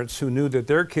black parents who knew that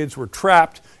their kids were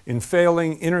trapped in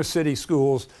failing inner city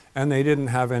schools and they didn't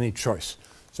have any choice.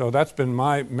 So that's been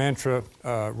my mantra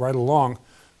right along.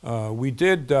 We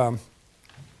did, in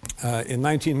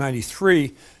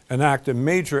 1993, enact a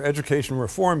major education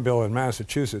reform bill in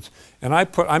Massachusetts. And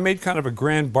I made kind of a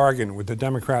grand bargain with the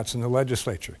Democrats in the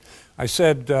legislature. I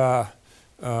said,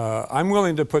 I'm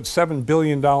willing to put $7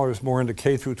 billion more into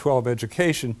K through 12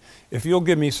 education if you'll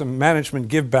give me some management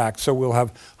give back so we'll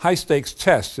have high stakes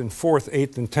tests in 4th,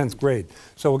 8th, and 10th grade.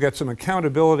 So we'll get some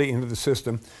accountability into the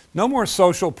system. No more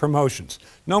social promotions.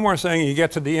 No more saying you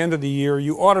get to the end of the year,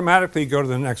 you automatically go to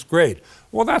the next grade.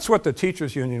 Well, that's what the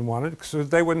teachers union wanted, so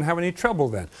they wouldn't have any trouble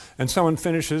then. And someone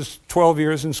finishes 12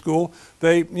 years in school,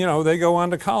 they go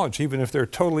on to college, even if they're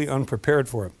totally unprepared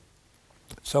for it.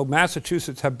 So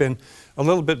Massachusetts have been a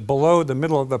little bit below the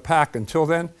middle of the pack until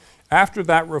then. After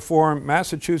that reform,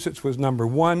 Massachusetts was number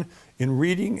 1 in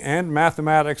reading and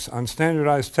mathematics on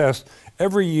standardized tests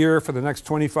every year for the next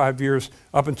 25 years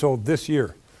up until this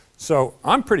year. So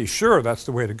I'm pretty sure that's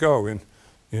the way to go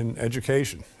in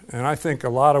education. And I think a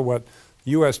lot of what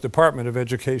U.S. Department of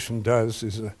Education does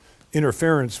is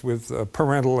interference with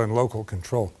parental and local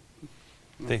control.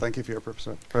 Thank you for your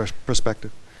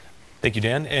perspective. Thank you,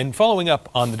 Dan. And following up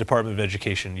on the Department of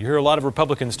Education, you hear a lot of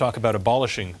Republicans talk about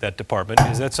abolishing that department.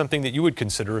 Is that something that you would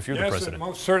consider if you're the president? Yes, it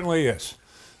most certainly is.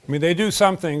 I mean, they do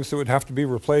some things that would have to be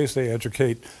replaced. They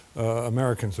educate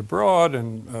Americans abroad,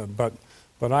 and but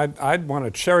I'd want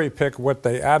to cherry pick what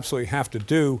they absolutely have to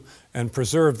do and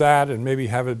preserve that, and maybe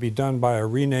have it be done by a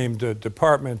renamed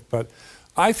department. But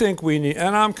I think we need,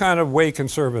 and I'm kind of way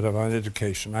conservative on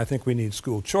education. I think we need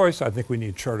school choice. I think we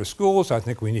need charter schools. I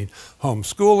think we need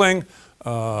homeschooling.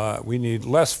 We need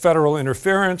less federal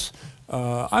interference.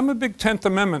 I'm a big 10th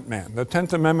Amendment man. The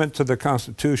 10th Amendment to the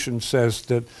Constitution says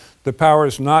that the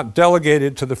powers not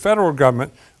delegated to the federal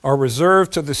government are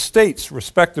reserved to the states,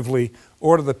 respectively,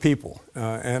 or to the people.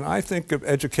 And I think of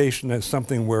education as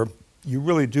something where you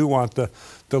really do want the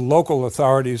local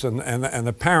authorities and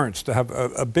the parents to have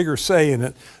a bigger say in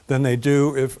it than they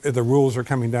do if the rules are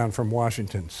coming down from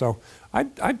Washington. So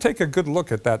I'd take a good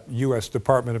look at that U.S.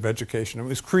 Department of Education. It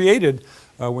was created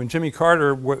when Jimmy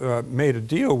Carter made a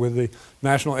deal with the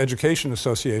National Education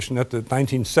Association at the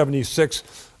 1976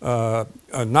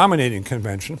 nominating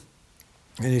convention.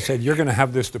 And he said, you're going to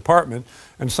have this department,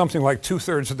 and something like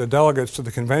 2/3 of the delegates to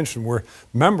the convention were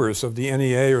members of the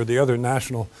NEA or the other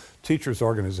national teachers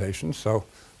organizations. So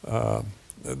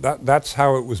that's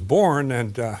how it was born,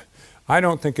 and I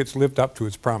don't think it's lived up to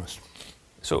its promise.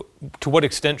 So to what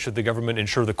extent should the government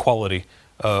ensure the quality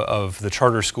of the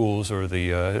charter schools or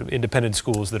the independent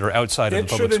schools that are outside of the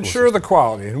public schools? It should ensure the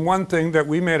quality. And one thing that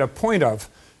we made a point of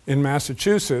in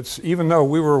Massachusetts, even though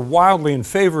we were wildly in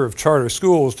favor of charter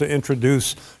schools to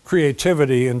introduce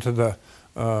creativity into the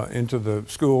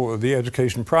school, the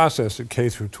education process at K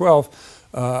through 12,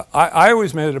 I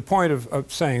always made it a point of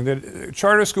saying that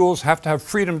charter schools have to have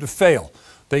freedom to fail.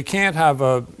 They can't have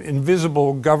an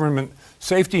invisible government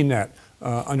safety net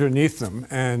underneath them.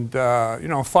 And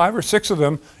 5 or 6 of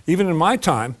them, even in my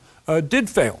time, did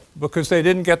fail because they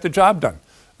didn't get the job done.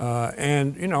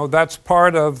 And that's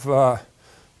part of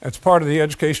the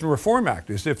Education Reform Act.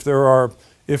 Is if there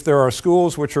are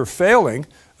schools which are failing,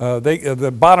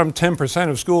 the bottom 10%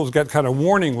 of schools get kind of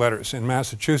warning letters in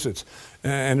Massachusetts,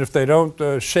 and if they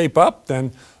don't shape up,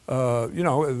 then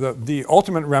the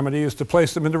ultimate remedy is to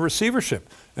place them into receivership,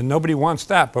 and nobody wants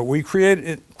that. But we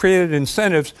created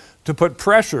incentives to put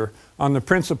pressure on the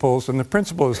principals, and the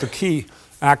principal is the key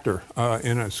actor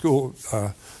in a school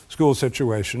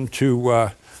situation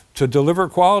to deliver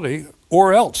quality,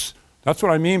 or else. That's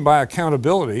what I mean by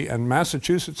accountability, and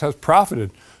Massachusetts has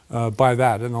profited by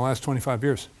that in the last 25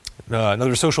 years.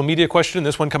 Another social media question,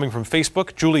 this one coming from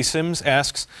Facebook. Julie Sims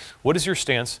asks, what is your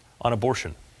stance on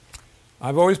abortion?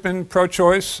 I've always been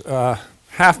pro-choice.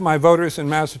 Half my voters in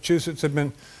Massachusetts have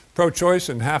been pro-choice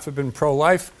and half have been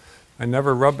pro-life. I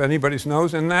never rub anybody's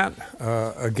nose in that.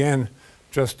 Again,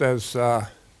 just as,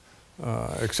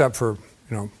 except for,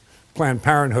 Planned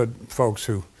Parenthood folks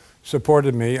who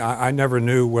supported me. I never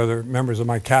knew whether members of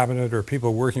my cabinet or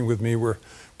people working with me were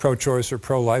pro-choice or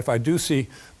pro-life. I do see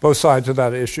both sides of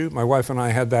that issue. My wife and I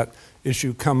had that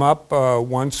issue come up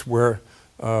once where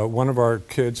one of our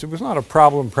kids, it was not a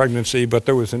problem pregnancy, but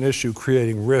there was an issue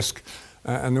creating risk,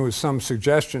 and there was some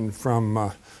suggestion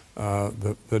from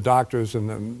the doctors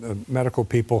and the medical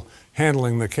people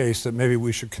handling the case that maybe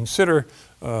we should consider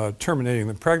terminating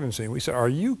the pregnancy. And we said, are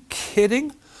you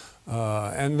kidding?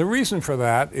 And the reason for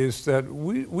that is that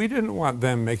we didn't want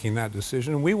them making that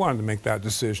decision. We wanted to make that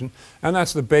decision. And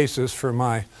that's the basis for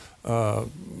my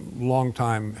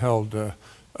long-time held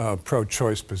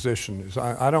pro-choice position. Is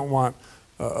I don't want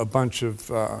a bunch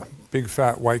of big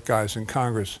fat white guys in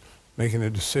Congress making a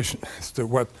decision as to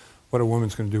what a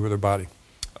woman's going to do with her body.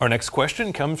 Our next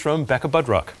question comes from Becca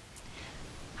Budrock.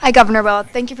 Hi, Governor Weld.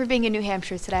 Thank you for being in New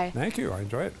Hampshire today. Thank you. I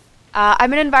enjoy it.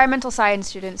 I'm an environmental science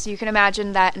student, so you can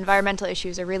imagine that environmental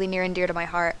issues are really near and dear to my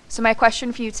heart. So my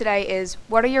question for you today is,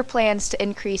 what are your plans to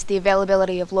increase the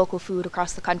availability of local food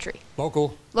across the country?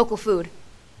 Local food.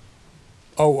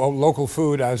 Oh, local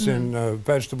food as in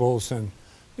vegetables and,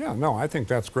 yeah, no, I think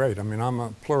that's great. I mean, I'm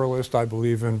a pluralist. I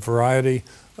believe in variety.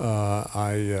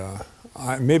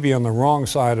 I may be on the wrong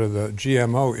side of the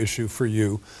GMO issue for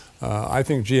you. I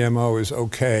think GMO is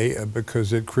okay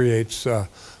because it creates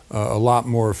a lot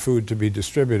more food to be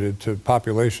distributed to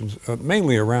populations,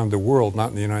 mainly around the world, not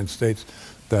in the United States,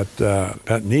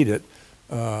 that need it.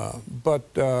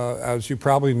 But as you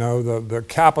probably know, the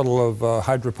capital of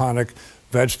hydroponic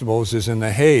vegetables is in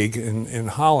The Hague in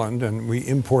Holland, and we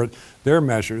import their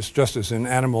measures, just as in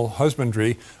animal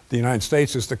husbandry. The United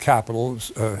States is the capital,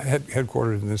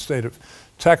 headquartered in the state of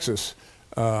Texas.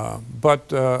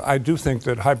 But I do think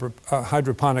that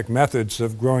hydroponic methods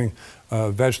of growing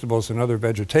vegetables and other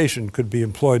vegetation could be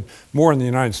employed more in the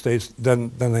United States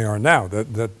than they are now.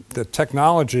 The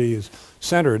technology is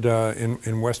centered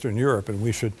in Western Europe, and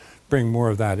we should bring more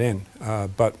of that in.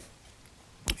 But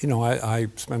I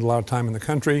spend a lot of time in the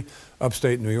country,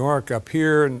 upstate New York, up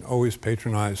here, and always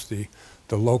patronize the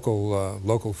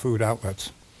local food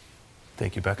outlets.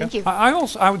 Thank you, Becca. Thank you.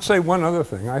 I would say one other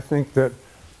thing. I think that,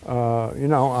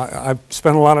 I've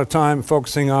spent a lot of time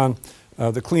focusing on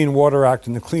the Clean Water Act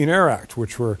and the Clean Air Act,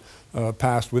 which were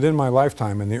passed within my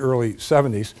lifetime in the early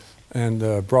 70s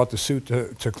and brought the suit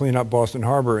to clean up Boston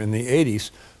Harbor in the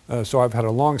 80s. So I've had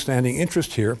a long-standing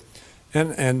interest here.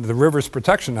 And the Rivers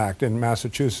Protection Act in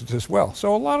Massachusetts as well.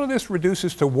 So a lot of this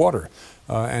reduces to water.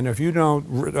 And if you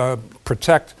don't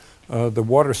protect the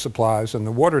water supplies and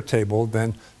the water table,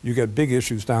 then you get big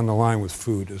issues down the line with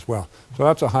food as well. So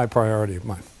that's a high priority of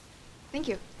mine. Thank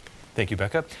you. Thank you,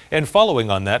 Becca. And following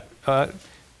on that,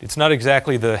 it's not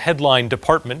exactly the headline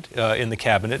department in the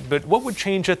cabinet, but what would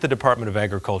change at the Department of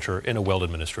Agriculture in a Weld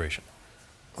administration?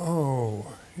 Oh,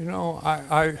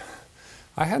 I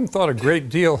hadn't thought a great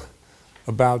deal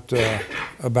about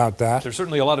that. There's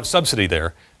certainly a lot of subsidy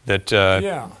there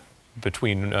that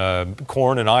between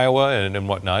corn in Iowa and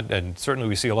whatnot, and certainly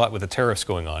we see a lot with the tariffs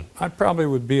going on. I probably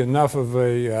would be enough of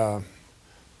a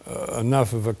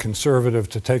conservative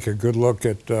to take a good look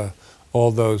at all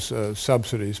those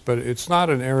subsidies, but it's not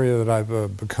an area that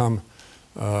I've become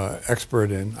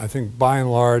expert in. I think by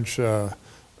and large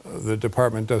the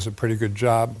department does a pretty good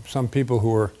job. Some people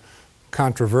who are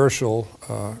controversial,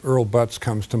 Earl Butz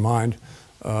comes to mind,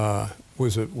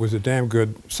 was a damn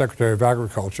good Secretary of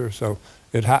Agriculture. So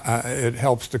it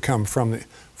helps to come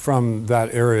from that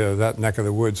area, that neck of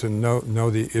the woods, and know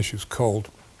the issues cold.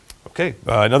 Okay,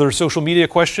 another social media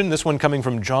question. This one coming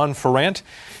from John Ferrant.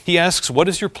 He asks, "What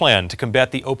is your plan to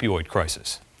combat the opioid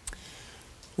crisis?"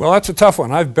 Well, that's a tough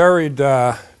one. I've buried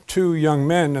 2 young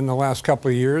men in the last couple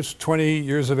of years, 20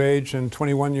 years of age and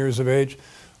 21 years of age.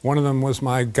 One of them was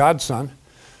my godson.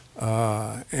 When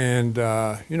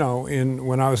I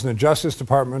was in the Justice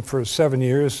Department for 7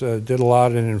 years, did a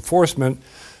lot in enforcement.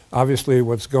 Obviously,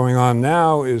 what's going on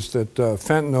now is that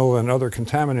fentanyl and other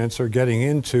contaminants are getting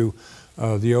into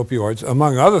the opioids,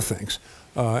 among other things.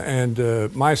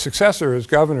 My successor as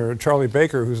governor, Charlie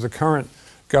Baker, who's the current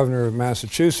governor of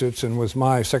Massachusetts and was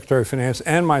my Secretary of Finance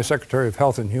and my Secretary of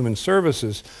Health and Human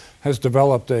Services, has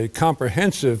developed a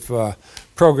comprehensive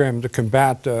program to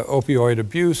combat opioid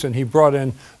abuse, and he brought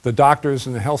in the doctors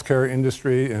and the healthcare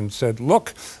industry and said,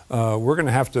 look, we're going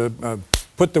to have to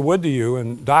put the wood to you,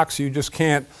 and docs, you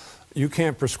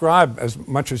can't prescribe as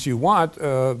much as you want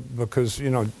because,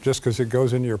 just because it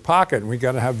goes into your pocket, and we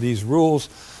got to have these rules.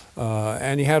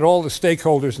 And he had all the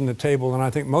stakeholders in the table, and I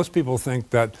think most people think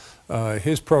that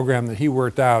his program that he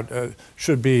worked out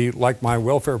should be, like my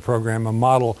welfare program, a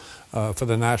model for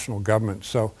the national government.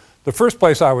 So the first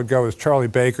place I would go is Charlie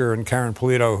Baker and Karen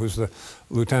Polito, who's the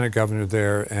lieutenant governor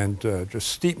there, and just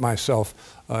steep myself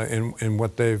in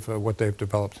what they've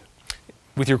developed.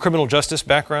 With your criminal justice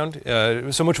background,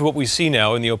 so much of what we see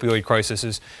now in the opioid crisis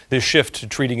is this shift to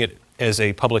treating it as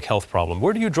a public health problem.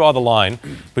 Where do you draw the line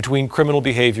between criminal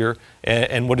behavior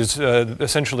and what is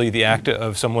essentially the act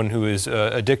of someone who is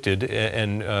addicted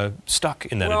and stuck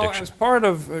in that addiction? Well, as part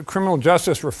of criminal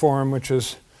justice reform, which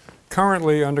is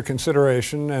currently under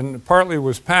consideration and partly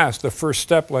was passed, the First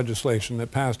Step legislation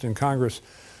that passed in Congress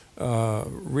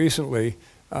recently,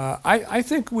 I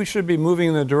think we should be moving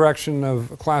in the direction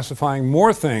of classifying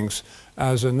more things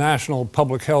as a national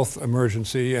public health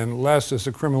emergency and less as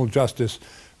a criminal justice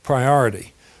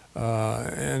priority.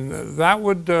 And that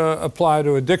would apply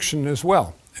to addiction as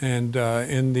well. And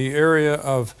in the area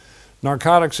of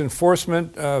narcotics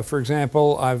enforcement, for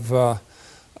example, I've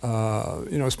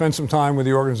spent some time with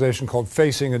the organization called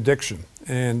Facing Addiction.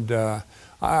 And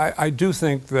I do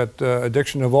think that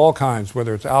addiction of all kinds,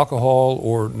 whether it's alcohol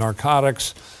or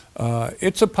narcotics,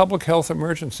 it's a public health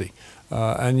emergency.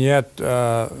 And yet,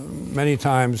 many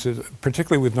times,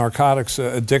 particularly with narcotics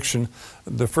addiction,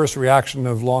 the first reaction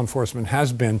of law enforcement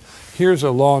has been, here's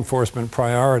a law enforcement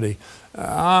priority.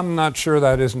 I'm not sure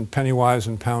that isn't penny wise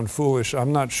and pound foolish.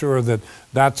 I'm not sure that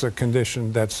that's a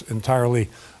condition that's entirely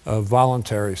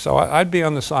voluntary. So I'd be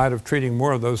on the side of treating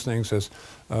more of those things as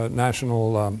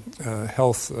national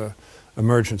health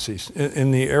emergencies.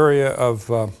 In the area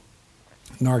of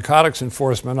narcotics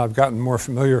enforcement, I've gotten more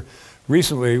familiar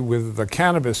recently with the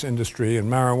cannabis industry and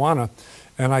marijuana,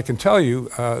 and I can tell you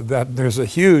that there's a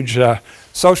huge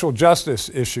social justice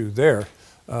issue there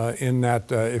in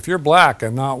that if you're black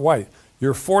and not white,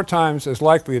 you're 4 times as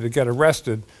likely to get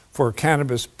arrested for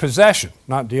cannabis possession,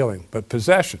 not dealing, but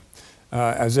possession,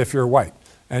 as if you're white.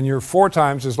 And you're 4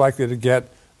 times as likely to get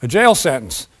a jail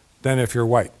sentence than if you're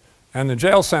white. And the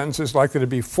jail sentence is likely to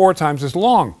be 4 times as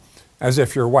long as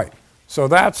if you're white. So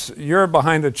you're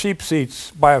behind the cheap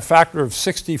seats by a factor of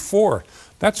 64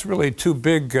 That's really too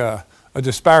big a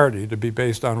disparity to be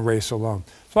based on race alone.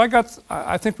 So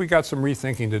I think we got some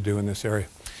rethinking to do in this area.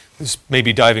 This may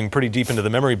be diving pretty deep into the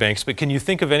memory banks, but can you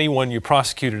think of anyone you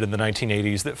prosecuted in the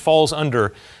 1980s that falls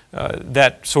under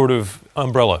that sort of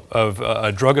umbrella of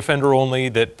a drug offender only,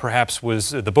 that perhaps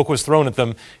the book was thrown at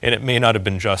them and it may not have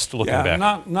been just looking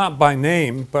back? Not by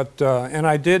name, but and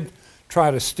I did try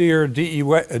to steer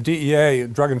DEA,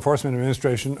 Drug Enforcement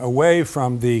Administration, away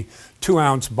from the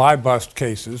 2-ounce buy-bust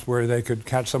cases where they could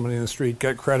catch somebody in the street,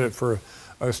 get credit for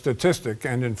a statistic,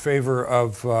 and in favor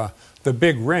of the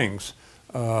big rings.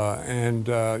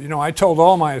 I told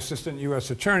all my assistant U.S.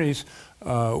 attorneys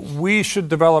we should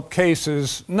develop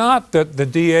cases, not that the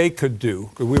DA could do,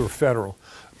 because we were federal,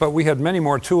 but we had many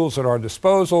more tools at our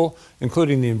disposal,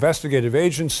 including the investigative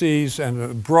agencies and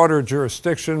a broader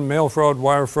jurisdiction, mail fraud,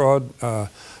 wire fraud,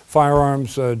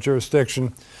 firearms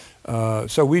jurisdiction.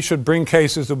 So we should bring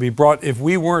cases that would be brought if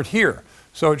we weren't here.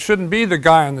 So it shouldn't be the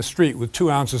guy on the street with 2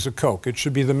 ounces of coke. It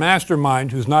should be the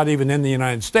mastermind who's not even in the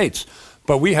United States.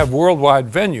 But we have worldwide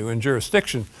venue and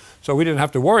jurisdiction, so we didn't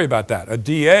have to worry about that. A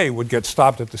DA would get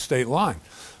stopped at the state line.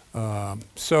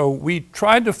 So I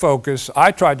tried to focus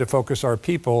our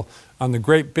people on the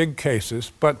great big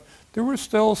cases, but there were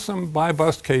still some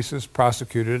buy-bust cases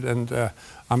prosecuted, and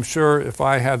I'm sure if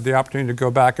I had the opportunity to go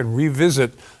back and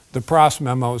revisit the Pross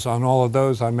memos on all of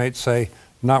those, I might say,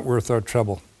 not worth our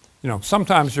trouble.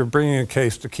 Sometimes you're bringing a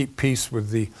case to keep peace with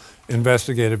the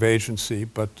investigative agency,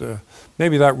 but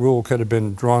maybe that rule could have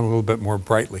been drawn a little bit more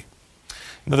brightly.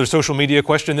 Another social media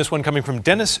question, this one coming from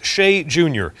Dennis Shea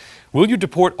Jr. Will you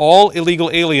deport all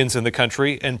illegal aliens in the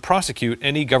country and prosecute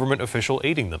any government official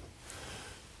aiding them?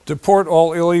 Deport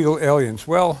all illegal aliens?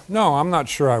 Well, no, I'm not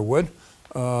sure I would.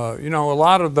 A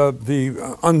lot of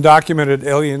the undocumented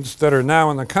aliens that are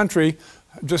now in the country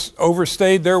just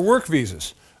overstayed their work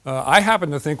visas. I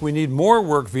happen to think we need more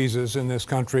work visas in this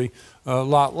country, a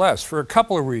lot less, for a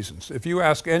couple of reasons. If you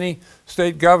ask any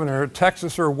state governor,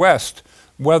 Texas or West,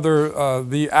 whether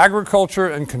the agriculture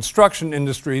and construction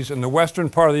industries in the western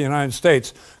part of the United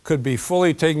States could be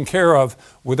fully taken care of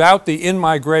without the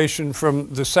in-migration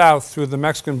from the south through the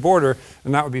Mexican border,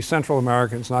 and that would be Central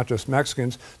Americans, not just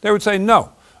Mexicans, they would say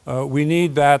no. We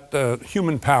need that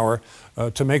human power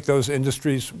to make those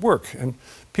industries work. And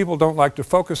people don't like to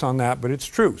focus on that, but it's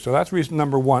true. So that's reason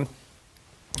number one.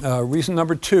 Reason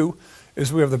number two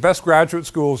is we have the best graduate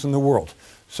schools in the world.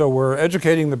 So we're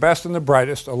educating the best and the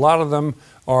brightest. A lot of them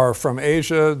are from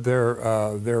Asia.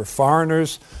 They're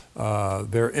foreigners.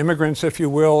 They're immigrants, if you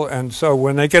will. And so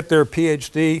when they get their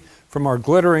PhD from our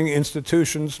glittering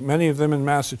institutions, many of them in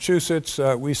Massachusetts,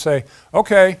 we say,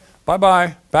 okay,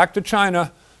 bye-bye, back to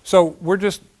China. So we're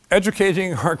just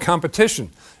educating our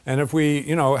competition. And if we,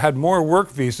 had more work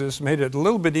visas, made it a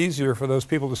little bit easier for those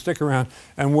people to stick around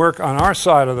and work on our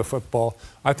side of the football,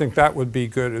 I think that would be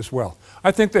good as well.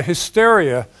 I think the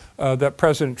hysteria that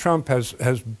President Trump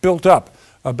has built up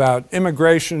about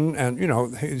immigration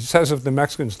and, he says of the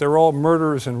Mexicans, they're all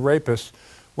murderers and rapists.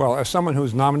 Well, as someone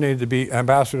who's nominated to be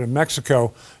ambassador to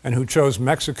Mexico and who chose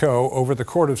Mexico over the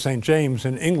Court of St. James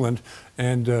in England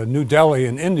and New Delhi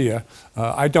in India,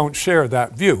 I don't share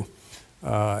that view.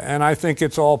 And I think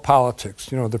it's all politics.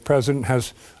 The president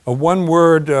has a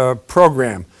one-word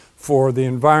program for the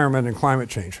environment and climate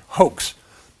change, hoax.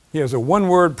 He has a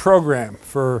one-word program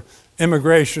for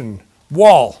immigration,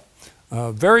 wall.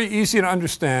 Very easy to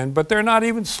understand, but they're not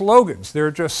even slogans.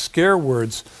 They're just scare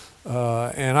words,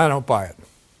 and I don't buy it.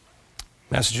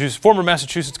 Former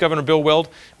Massachusetts Governor Bill Weld,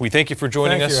 we thank you for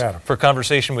joining us Adam. for a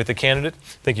conversation with the candidate.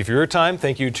 Thank you for your time.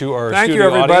 Thank you to our Thank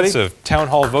studio you, audience of Town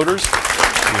Hall voters.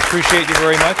 We appreciate you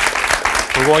very much.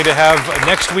 We're going to have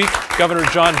next week Governor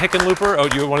John Hickenlooper.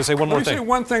 Oh, you want to say one more thing? Let me say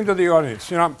one thing to the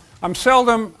audience. I'm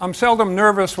seldom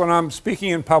nervous when I'm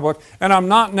speaking in public, and I'm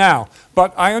not now.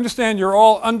 But I understand you're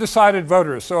all undecided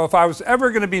voters. So if I was ever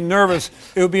going to be nervous,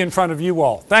 it would be in front of you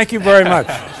all. Thank you very much.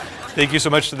 Thank you so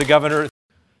much to the governor.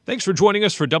 Thanks for joining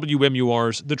us for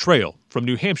WMUR's The Trail, from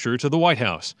New Hampshire to the White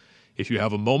House. If you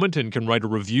have a moment and can write a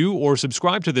review or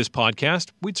subscribe to this podcast,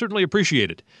 we'd certainly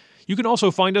appreciate it. You can also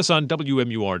find us on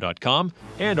WMUR.com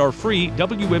and our free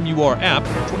WMUR app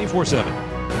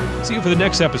 24/7. See you for the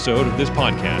next episode of this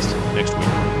podcast next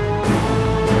week.